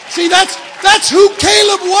 See, that's who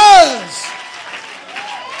Caleb was.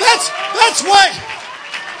 That's why.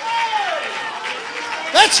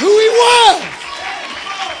 That's who he was.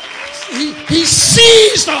 He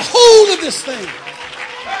seized a hold of this thing.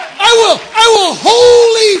 I will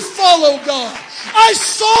wholly follow God. I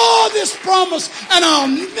saw this promise and I'll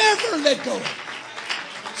never let go.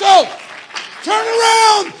 So, turn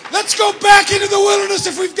around. Let's go back into the wilderness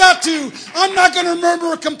if we've got to. I'm not going to murmur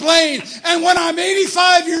or complain. And when I'm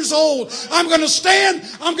 85 years old, I'm going to stand.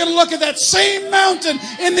 I'm going to look at that same mountain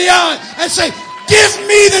in the eye and say, give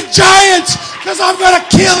me the giants because I'm going to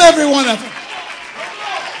kill every one of them.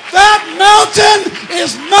 That mountain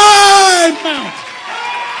is my mountain.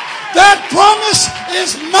 That promise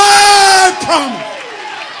is my promise.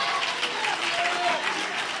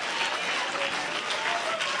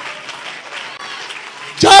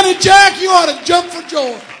 Johnny Jack, you ought to jump for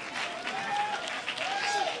joy.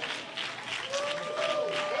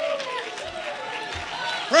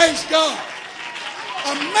 Praise God.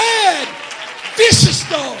 A mad, vicious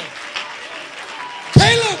dog.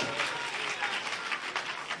 Caleb.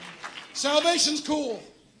 Salvation's cool.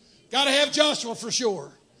 Got to have Joshua for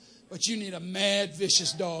sure. But you need a mad,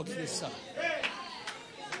 vicious dog at his side.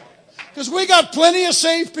 Because we got plenty of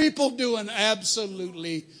saved people doing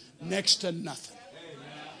absolutely next to nothing.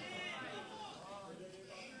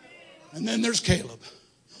 And then there's Caleb.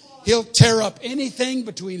 He'll tear up anything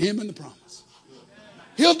between him and the promise.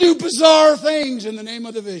 He'll do bizarre things in the name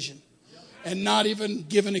of the vision and not even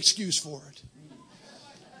give an excuse for it.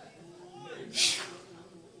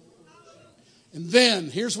 And then,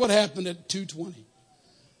 here's what happened at 2:20.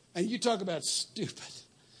 And you talk about stupid.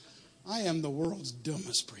 I am the world's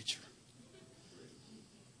dumbest preacher.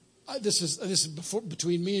 This is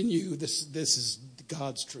between me and you. This is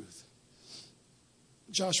God's truth.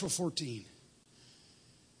 Joshua 14,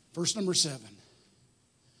 verse number 7.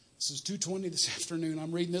 This is 2:20 this afternoon.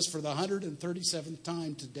 I'm reading this for the 137th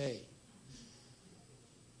time today.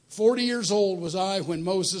 40 years old was I when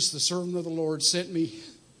Moses, the servant of the Lord, sent me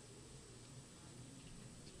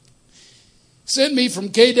from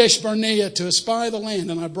Kadesh Barnea to espy the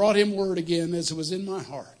land, and I brought him word again as it was in my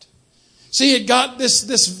heart. See, it got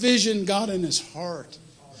this vision got in his heart.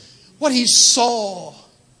 What he saw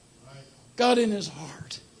got in his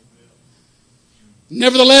heart.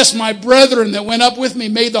 Nevertheless, my brethren that went up with me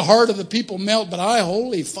made the heart of the people melt, but I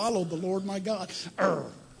wholly followed the Lord my God.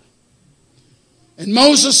 And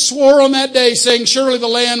Moses swore on that day, saying, surely the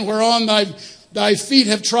land whereon thy feet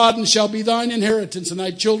have trodden shall be thine inheritance and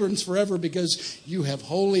thy children's forever, because you have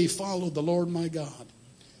wholly followed the Lord my God.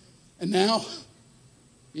 And now,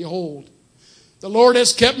 behold, the Lord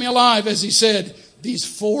has kept me alive, as he said, these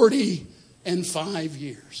 45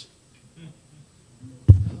 years.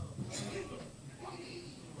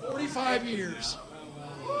 45 years.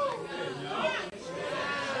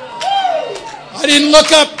 I didn't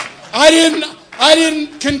look up. I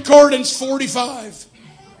didn't concordance 45.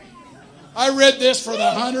 I read this for the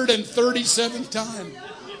 137th time.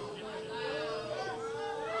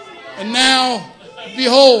 And now,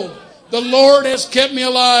 behold, the Lord has kept me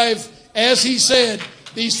alive, as he said,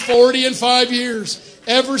 these 45 years,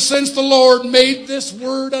 ever since the Lord made this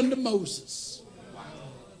word unto Moses.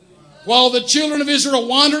 While the children of Israel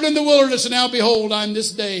wandered in the wilderness, and now behold, I'm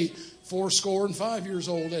this day 85 years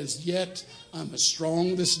old, as yet I'm as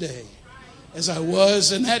strong this day as I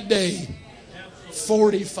was in that day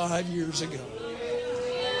 45 years ago.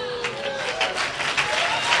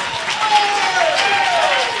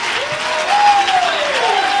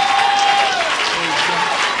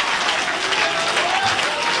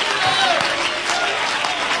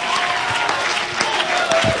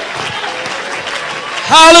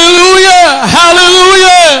 Hallelujah!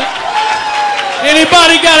 Hallelujah!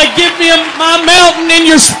 Anybody got to give me my mountain in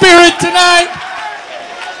your spirit tonight?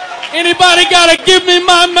 Anybody got to give me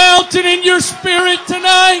my mountain in your spirit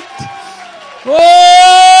tonight? Oh,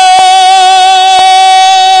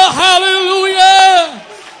 hallelujah!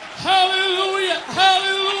 Hallelujah!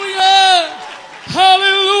 Hallelujah!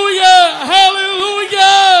 Hallelujah!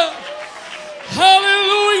 Hallelujah!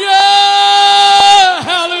 Hallelujah!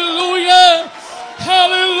 Hallelujah! Hallelujah!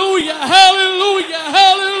 Hallelujah! Hallelujah!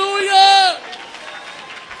 Hallelujah!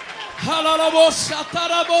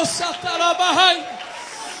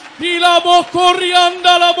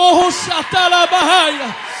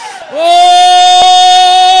 Oh,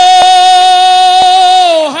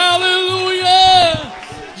 hallelujah!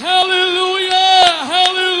 Hallelujah!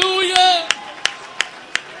 Hallelujah!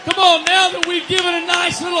 Come on, now that we've given a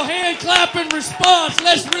nice little hand clap in response,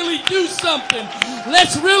 let's really do something.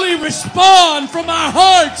 Let's really respond from our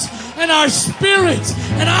hearts and our spirits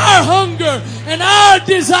and our hunger and our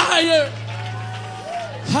desire.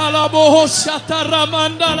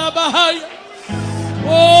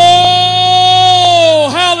 Oh,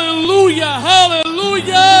 hallelujah,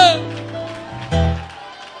 hallelujah.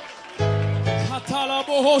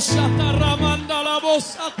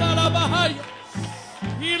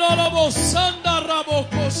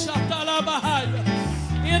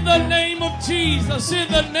 In the name of Jesus, in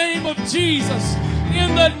the name of Jesus,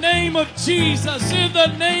 in the name of Jesus, in the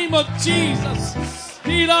name of Jesus.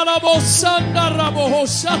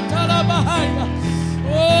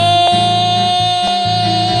 Oh,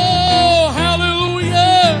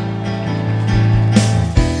 hallelujah.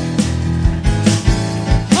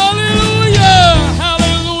 Hallelujah.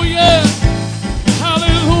 Hallelujah.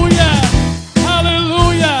 Hallelujah.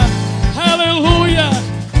 Hallelujah. Hallelujah.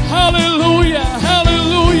 Hallelujah.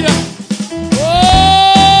 Hallelujah.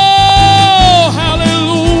 Oh,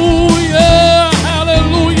 hallelujah.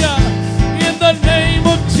 Hallelujah. In the name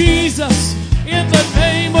of Jesus. In the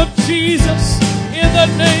name of Jesus. In the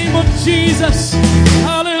name of Jesus.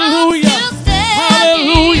 Hallelujah.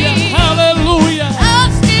 Hallelujah. Hallelujah.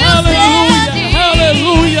 Hallelujah.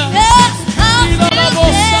 Hallelujah.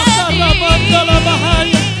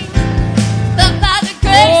 But by the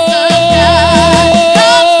grace of God,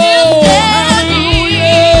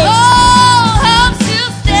 I'm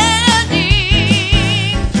still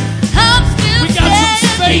standing. I'm still standing. We got some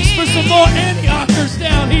space for some more Antiochers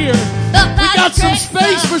down here. We got some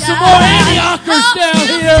space for some more Antiochers down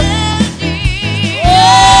here.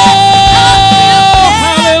 Oh,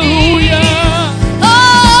 hallelujah.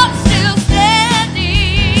 I'm still standing.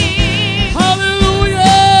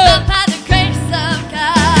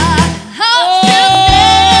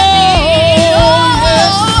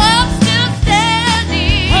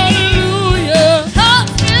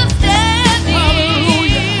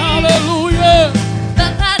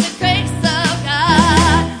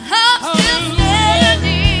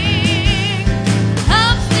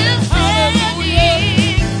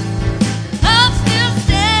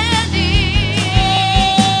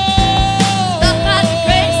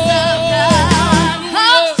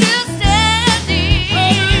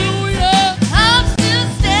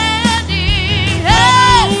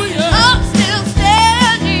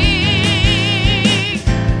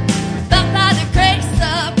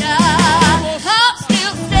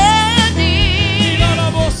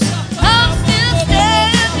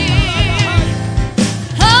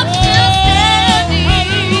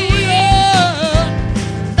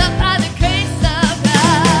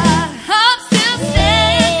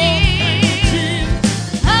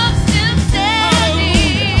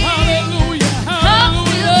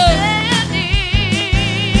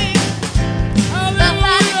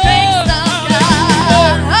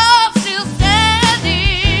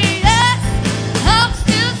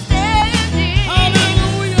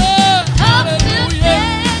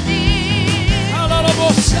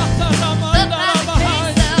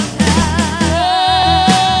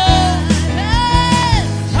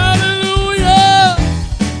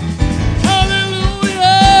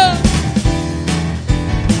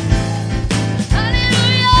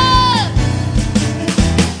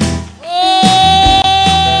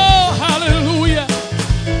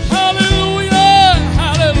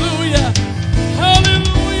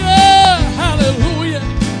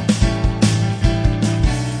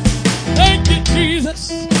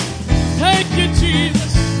 Jesus. Thank you,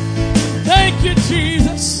 Jesus. Thank you,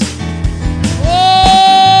 Jesus.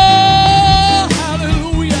 Oh,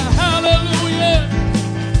 hallelujah, hallelujah.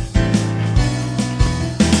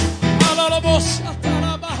 Hallelujah.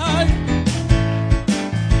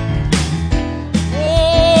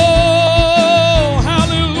 Oh,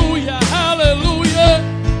 hallelujah, hallelujah.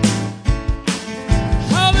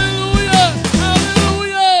 Hallelujah,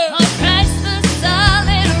 hallelujah. On Christ the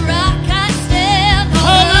solid rock I stand.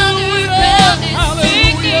 On other ground is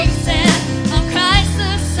sinking sand. On Christ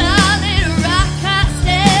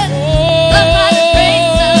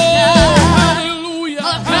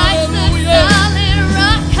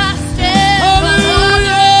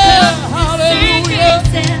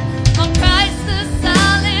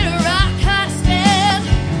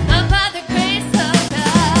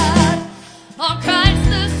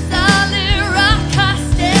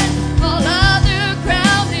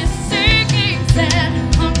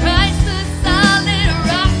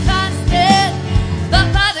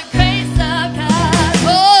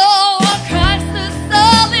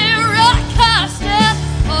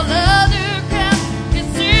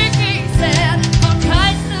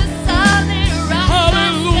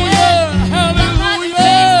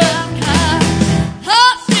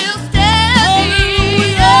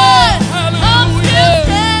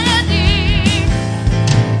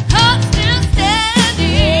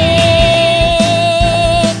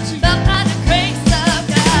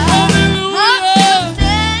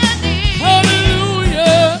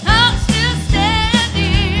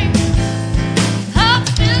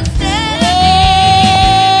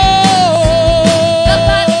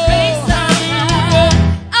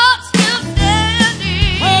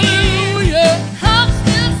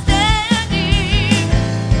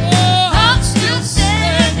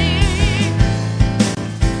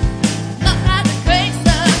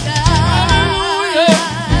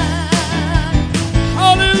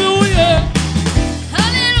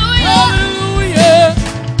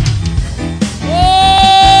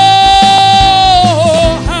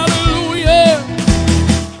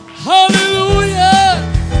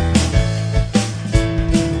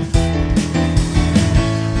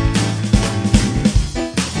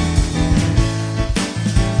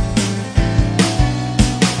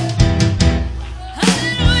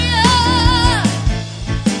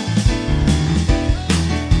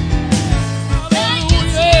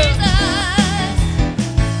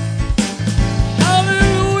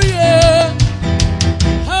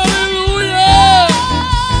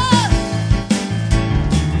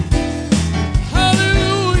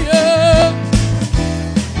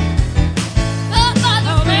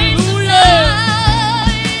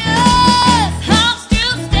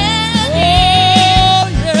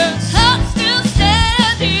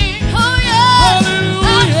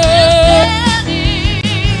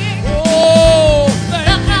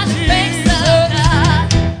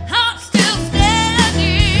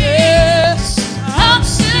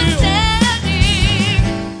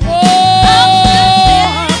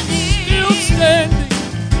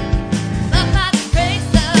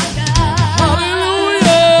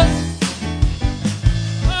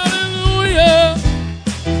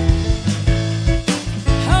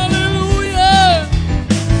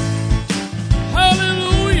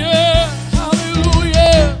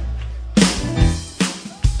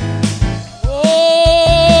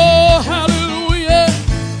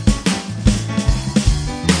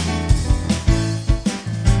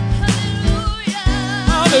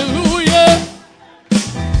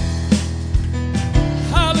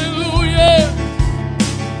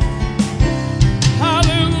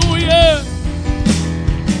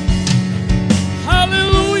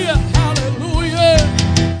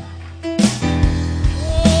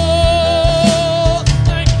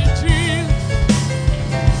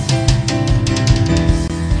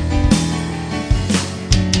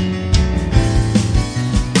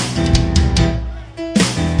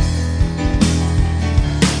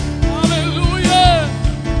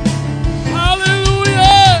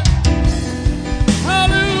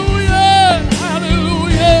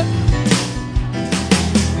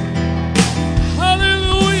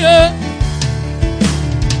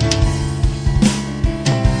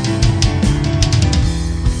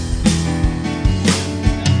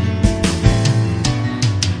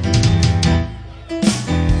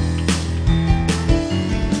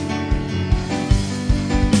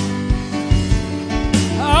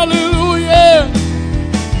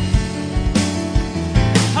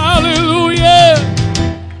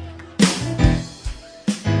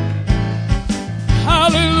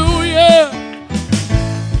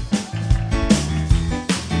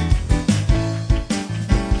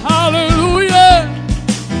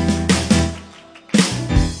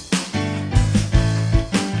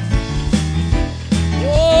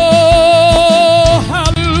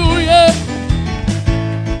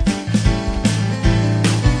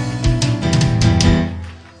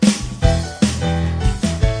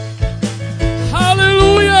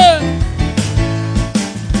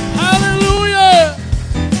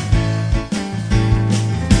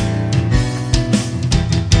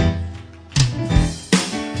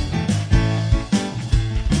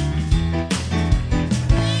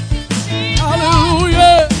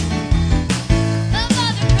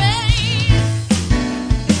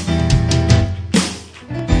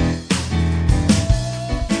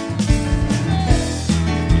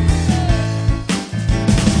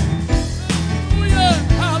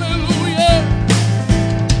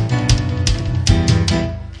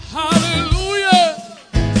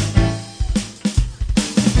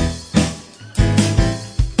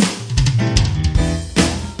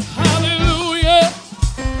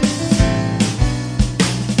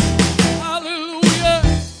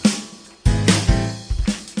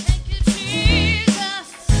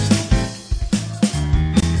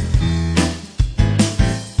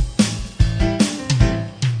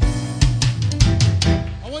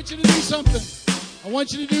want you to do something. I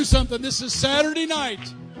want you to do something. This is Saturday night.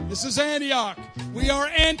 This is Antioch. We are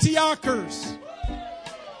Antiochers.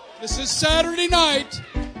 This is Saturday night.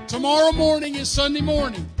 Tomorrow morning is Sunday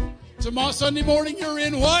morning. Tomorrow Sunday morning you're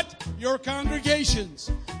in what? Your congregations.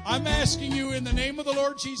 I'm asking you in the name of the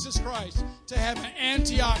Lord Jesus Christ to have an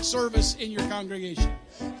Antioch service in your congregation.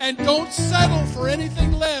 And don't settle for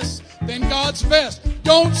anything less than God's best.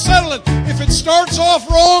 Don't settle it. If it starts off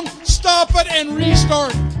wrong, stop it and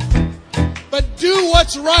restart it. But do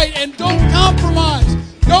what's right and don't compromise.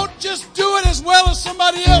 Don't just do it as well as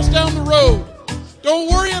somebody else down the road.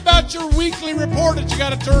 Don't worry about your weekly report that you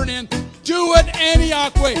got to turn in. Do it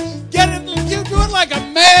Antioch way. Get it. You do it like a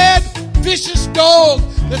mad, vicious dog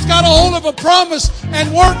that's got a hold of a promise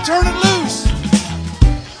and won't turn it loose.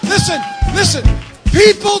 Listen.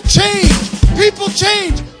 People change. People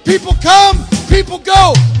change. People come. People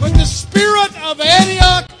go. But the spirit of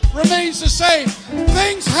Antioch remains the same.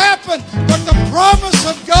 Things happen, but the promise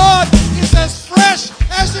of God is as fresh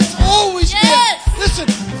as it's always been. Listen,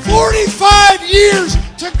 45 years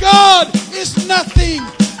to God is nothing.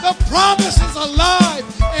 The promise is alive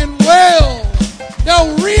and well.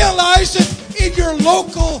 Now realize it in your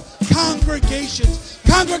local congregations.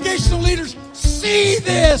 Congregational leaders, see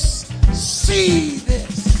this. See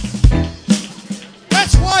this.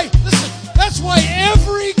 That's why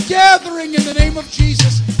every gathering in the name of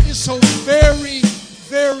Jesus is so very,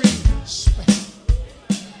 very special.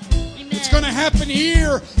 Amen. It's going to happen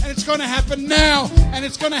here, and it's going to happen now, and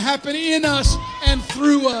it's going to happen in us and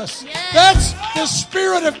through us. Yes. That's the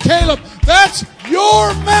spirit of Caleb. That's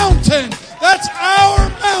your mountain. That's our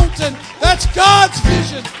mountain. That's God's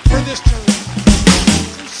vision for this church.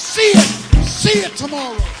 So see it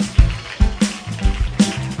tomorrow.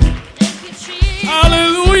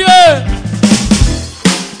 Hallelujah!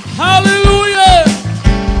 Hallelujah!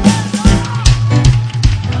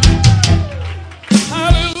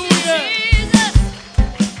 Hallelujah!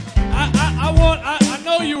 I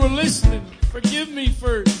know you were listening. Forgive me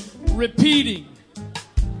for repeating.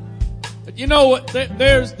 But you know what?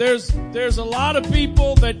 There's a lot of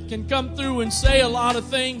people that can come through and say a lot of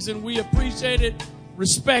things, and we appreciate it,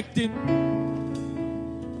 respect it.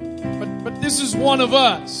 But this is one of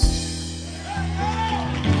us.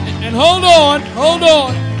 And hold on.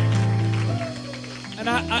 And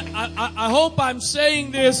I hope I'm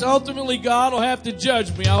saying this. Ultimately, God will have to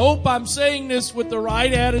judge me. I hope I'm saying this with the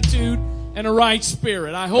right attitude and a right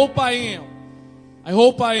spirit. I hope I am.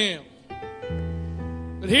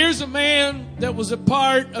 But here's a man that was a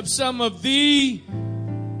part of some of the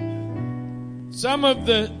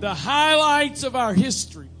highlights of our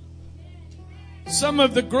history. Some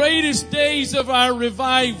of the greatest days of our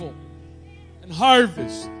revival and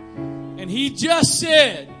harvest. And he just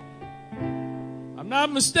said, I'm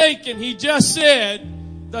not mistaken, he just said,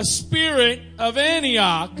 the spirit of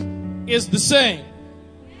Antioch is the same.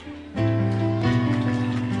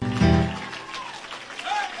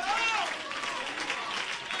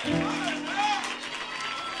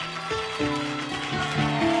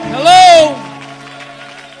 Hello?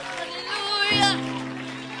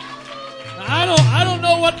 Now, I don't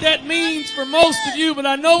know what that means for most of you, but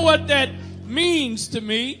I know what that means to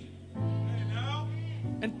me.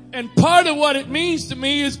 And part of what it means to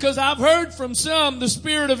me is because I've heard from some the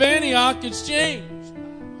spirit of Antioch has changed.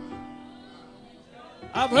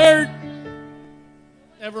 I've heard,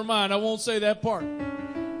 never mind, I won't say that part.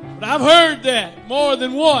 But I've heard that more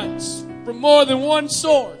than once from more than one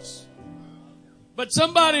source. But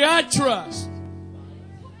somebody I trust,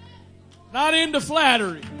 not into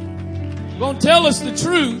flattery, won't tell us the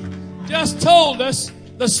truth, just told us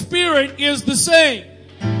the spirit is the same.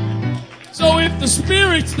 So if the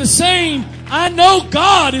spirit's the same, I know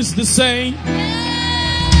God is the same.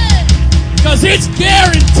 Because it's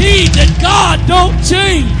guaranteed that God don't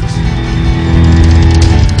change.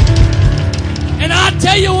 And I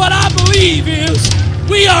tell you what I believe is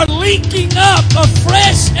we are linking up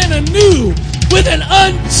afresh and anew with an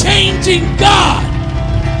unchanging God.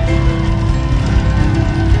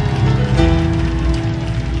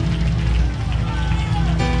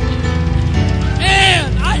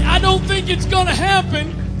 I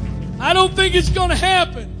don't think it's going to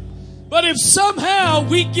happen. But if somehow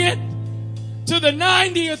we get to the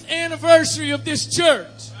 90th anniversary of this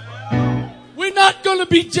church, we're not going to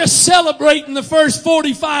be just celebrating the first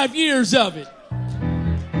 45 years of it.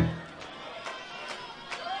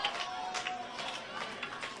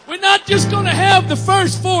 We're not just going to have the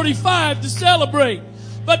first 45 to celebrate.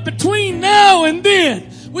 But between now and then,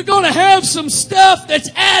 we're going to have some stuff that's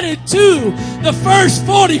added to the first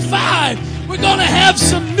 45. We're going to have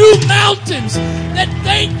some new mountains generations that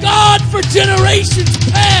thank God for generations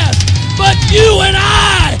past. But you and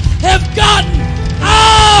I have gotten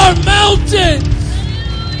our mountain.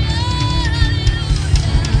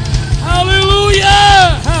 Hallelujah!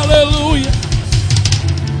 Hallelujah!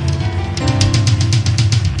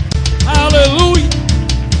 Hallelujah!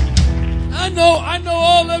 I know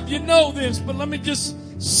all of you know this, but let me just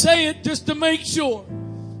say it just to make sure.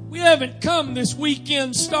 We haven't come this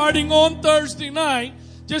weekend starting on Thursday night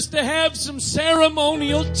just to have some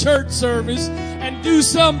ceremonial church service and do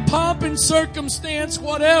some pomp and circumstance,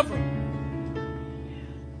 whatever.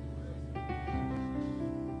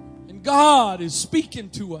 And God is speaking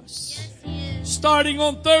to us. Yes, He is. Starting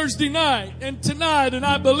on Thursday night and tonight, and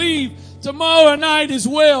I believe tomorrow night as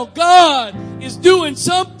well. God is doing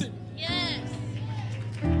something. Yes.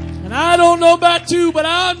 And I don't know about you, but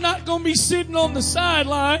I'm not going to be sitting on the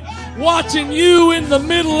sideline watching you in the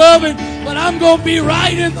middle of it, but I'm going to be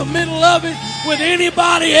right in the middle of it with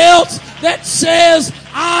anybody else that says,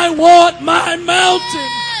 I want my mountain.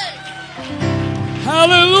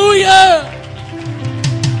 Hallelujah.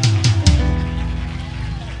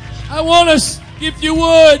 I want us, if you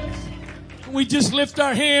would, we just lift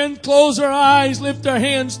our hands, close our eyes, lift our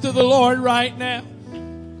hands to the Lord right now.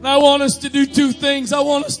 And I want us to do two things. I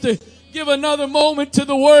want us to give another moment to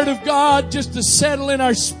the Word of God just to settle in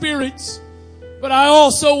our spirits. But I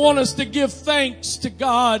also want us to give thanks to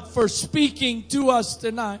God for speaking to us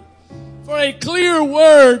tonight. For a clear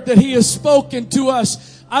word that He has spoken to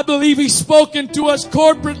us. I believe He's spoken to us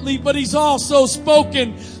corporately, but He's also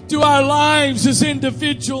spoken to our lives as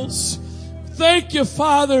individuals. Thank you,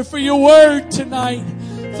 Father, for your word tonight.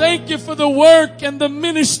 Thank you for the work and the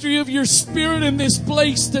ministry of your Spirit in this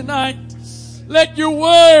place tonight. Let your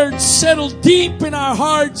word settle deep in our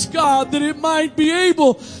hearts, God, that it might be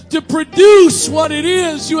able to produce what it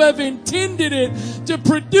is you have intended it to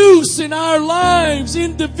produce in our lives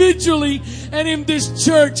individually and in this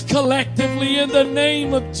church collectively, in the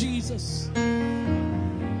name of Jesus.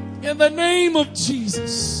 In the name of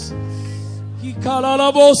Jesus.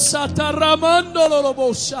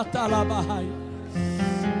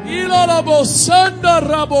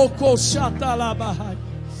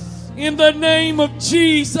 In the name of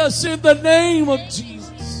Jesus, in the name of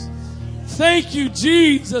Jesus. Thank you,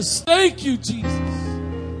 Jesus. Thank you, Jesus.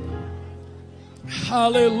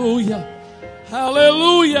 Hallelujah.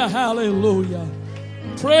 Hallelujah. Hallelujah.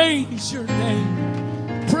 Praise your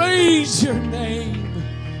name. Praise your name.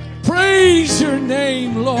 Praise your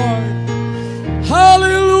name, Lord.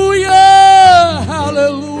 Hallelujah.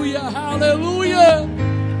 Hallelujah. Hallelujah.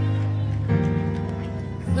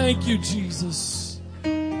 Thank you, Jesus.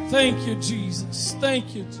 Thank you, Jesus.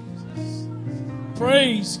 Thank you, Jesus.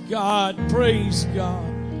 Praise God. Praise God.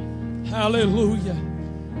 Hallelujah.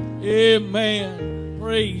 Amen.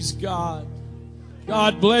 Praise God.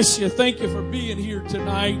 God bless you. Thank you for being here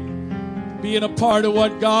tonight, being a part of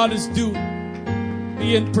what God is doing,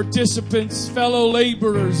 being participants, fellow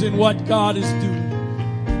laborers in what God is doing.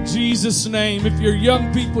 In Jesus' name. If you're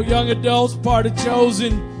young people, young adults, part of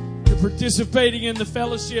Chosen, you're participating in the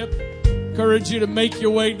fellowship, encourage you to make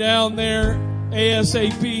your way down there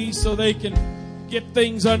ASAP so they can get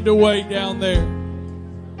things underway down there.